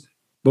originals,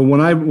 but when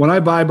I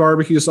buy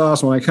barbecue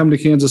sauce, when I come to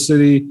Kansas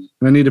City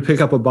and I need to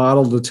pick up a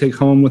bottle to take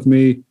home with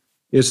me,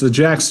 it's the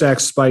Jack Stack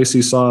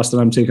spicy sauce that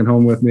I'm taking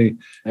home with me.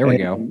 There we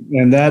go.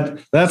 And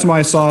that's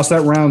my sauce.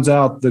 That rounds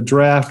out the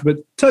draft. But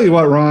tell you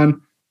what,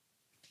 Ron,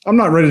 I'm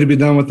not ready to be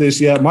done with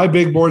this yet. My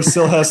big board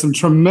still has some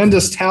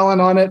tremendous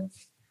talent on it.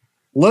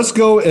 Let's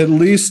go at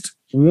least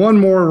one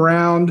more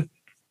round.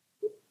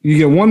 You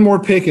get one more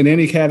pick in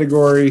any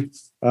category.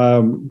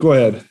 Go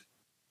ahead.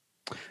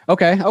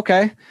 Okay.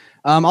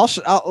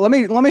 Let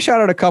me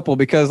shout out a couple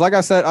because, like I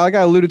said, like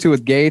I alluded to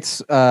with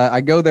Gates, I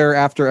go there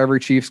after every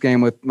Chiefs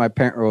game with my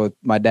parent, or with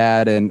my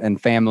dad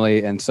and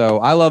family, and so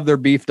I love their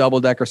beef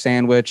double-decker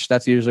sandwich.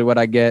 That's usually what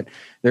I get.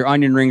 Their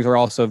onion rings are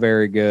also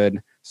very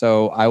good,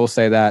 so I will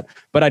say that.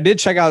 But I did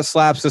check out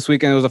Slaps this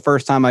weekend. It was the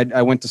first time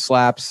I went to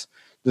Slaps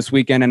this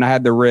weekend, and I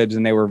had the ribs,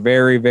 and they were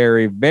very,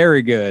 very,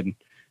 very good.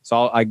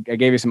 So I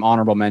gave you some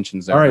honorable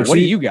mentions there. All right, what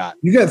do you got?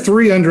 You got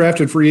 3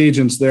 undrafted free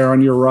agents there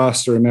on your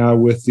roster now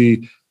with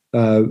the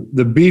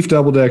beef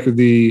double decker,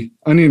 the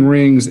onion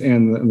rings,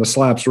 and the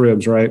Slaps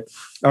ribs, right?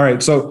 All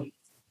right. So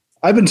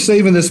I've been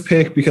saving this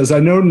pick because I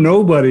know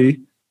nobody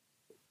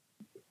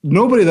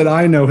that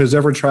I know has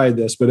ever tried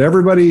this, but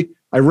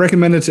I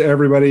recommend it to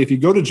everybody. If you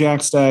go to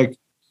Jack Stack,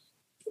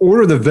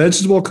 order the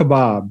vegetable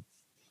kebab.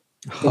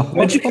 The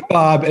veggie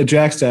kebab at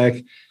Jack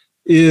Stack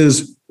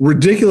is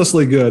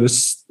ridiculously good.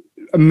 It's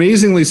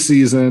amazingly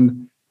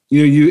seasoned.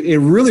 It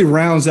really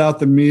rounds out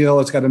the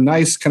meal. It's got a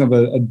nice kind of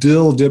a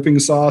dill dipping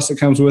sauce that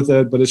comes with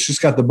it, but it's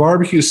just got the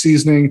barbecue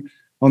seasoning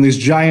on these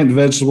giant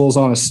vegetables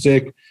on a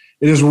stick.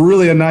 It is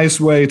really a nice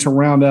way to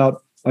round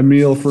out a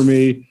meal for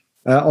me.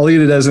 I'll eat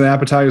it as an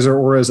appetizer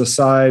or as a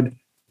side.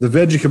 The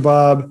veggie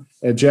kebab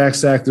at Jack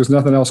Stack, there's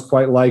nothing else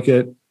quite like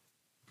it.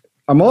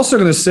 I'm also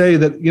going to say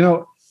that,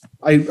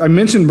 I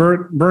mentioned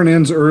burn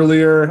ends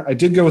earlier. I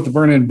did go with the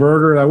burn end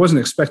burger. I wasn't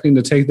expecting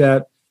to take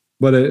that,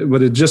 but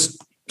it just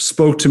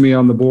spoke to me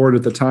on the board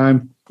at the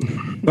time. So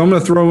I'm going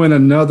to throw in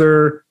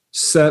another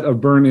set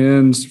of burn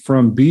ends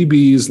from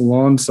BB's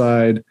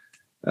Lawnside.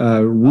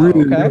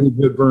 Really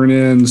good burn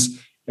ends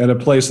at a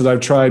place that I've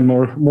tried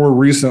more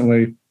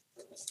recently.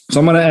 So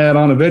I'm going to add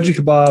on a veggie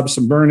kebab,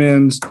 some burn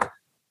ends,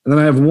 and then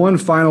I have one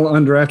final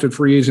undrafted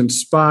free agent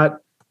spot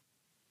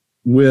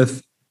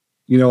with,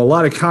 a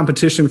lot of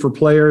competition for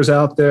players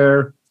out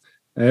there.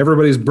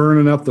 Everybody's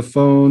burning up the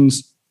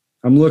phones.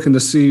 I'm looking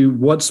to see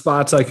what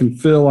spots I can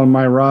fill on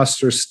my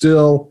roster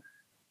still.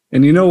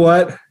 And you know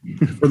what?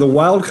 For the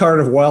wild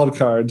card of wild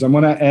cards, I'm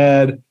going to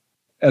add,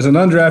 as an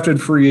undrafted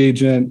free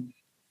agent,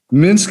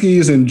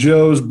 Minsky's and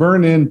Joe's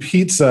Burn-In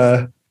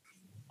Pizza.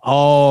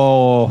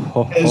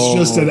 Oh. It's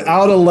just an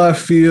out of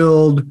left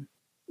field,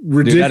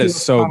 ridiculous. Dude, that is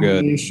so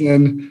good.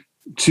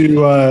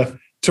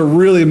 To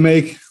really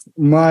make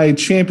my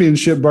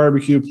championship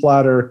barbecue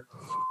platter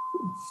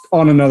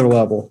on another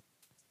level.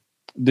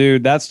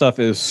 Dude, that stuff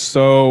is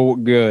so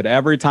good.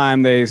 Every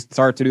time they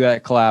start to do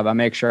that collab, I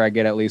make sure I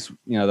get at least,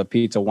 the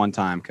pizza one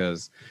time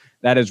because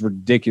that is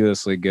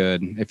ridiculously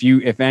good.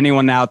 If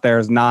anyone out there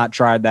has not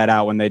tried that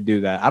out when they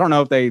do that, I don't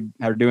know if they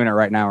are doing it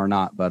right now or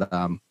not, but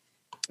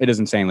it is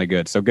insanely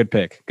good. So good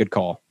pick. Good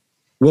call.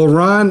 Well,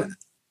 Ron,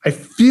 I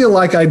feel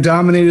like I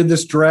dominated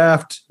this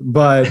draft,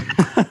 but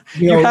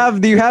you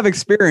have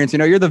experience.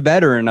 You're the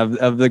veteran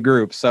of the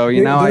group, so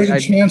there's a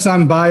chance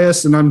I'm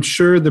biased, and I'm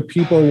sure the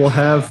people will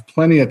have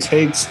plenty of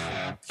takes.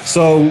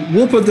 So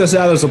we'll put this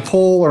out as a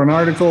poll or an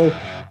article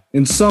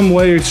in some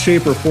way,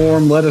 shape, or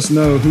form. Let us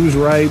know who's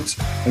right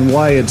and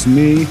why it's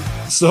me.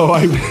 So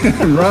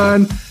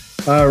Ron.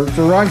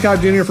 For Ron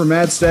Cobb Jr., for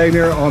Matt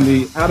Stagner on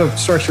the Out of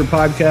Structure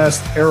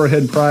podcast,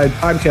 Arrowhead Pride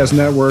Podcast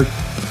Network.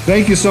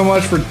 Thank you so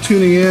much for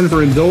tuning in,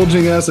 for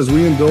indulging us as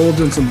we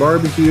indulge in some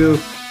barbecue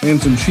and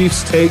some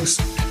Chiefs takes.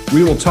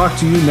 We will talk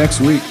to you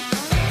next week.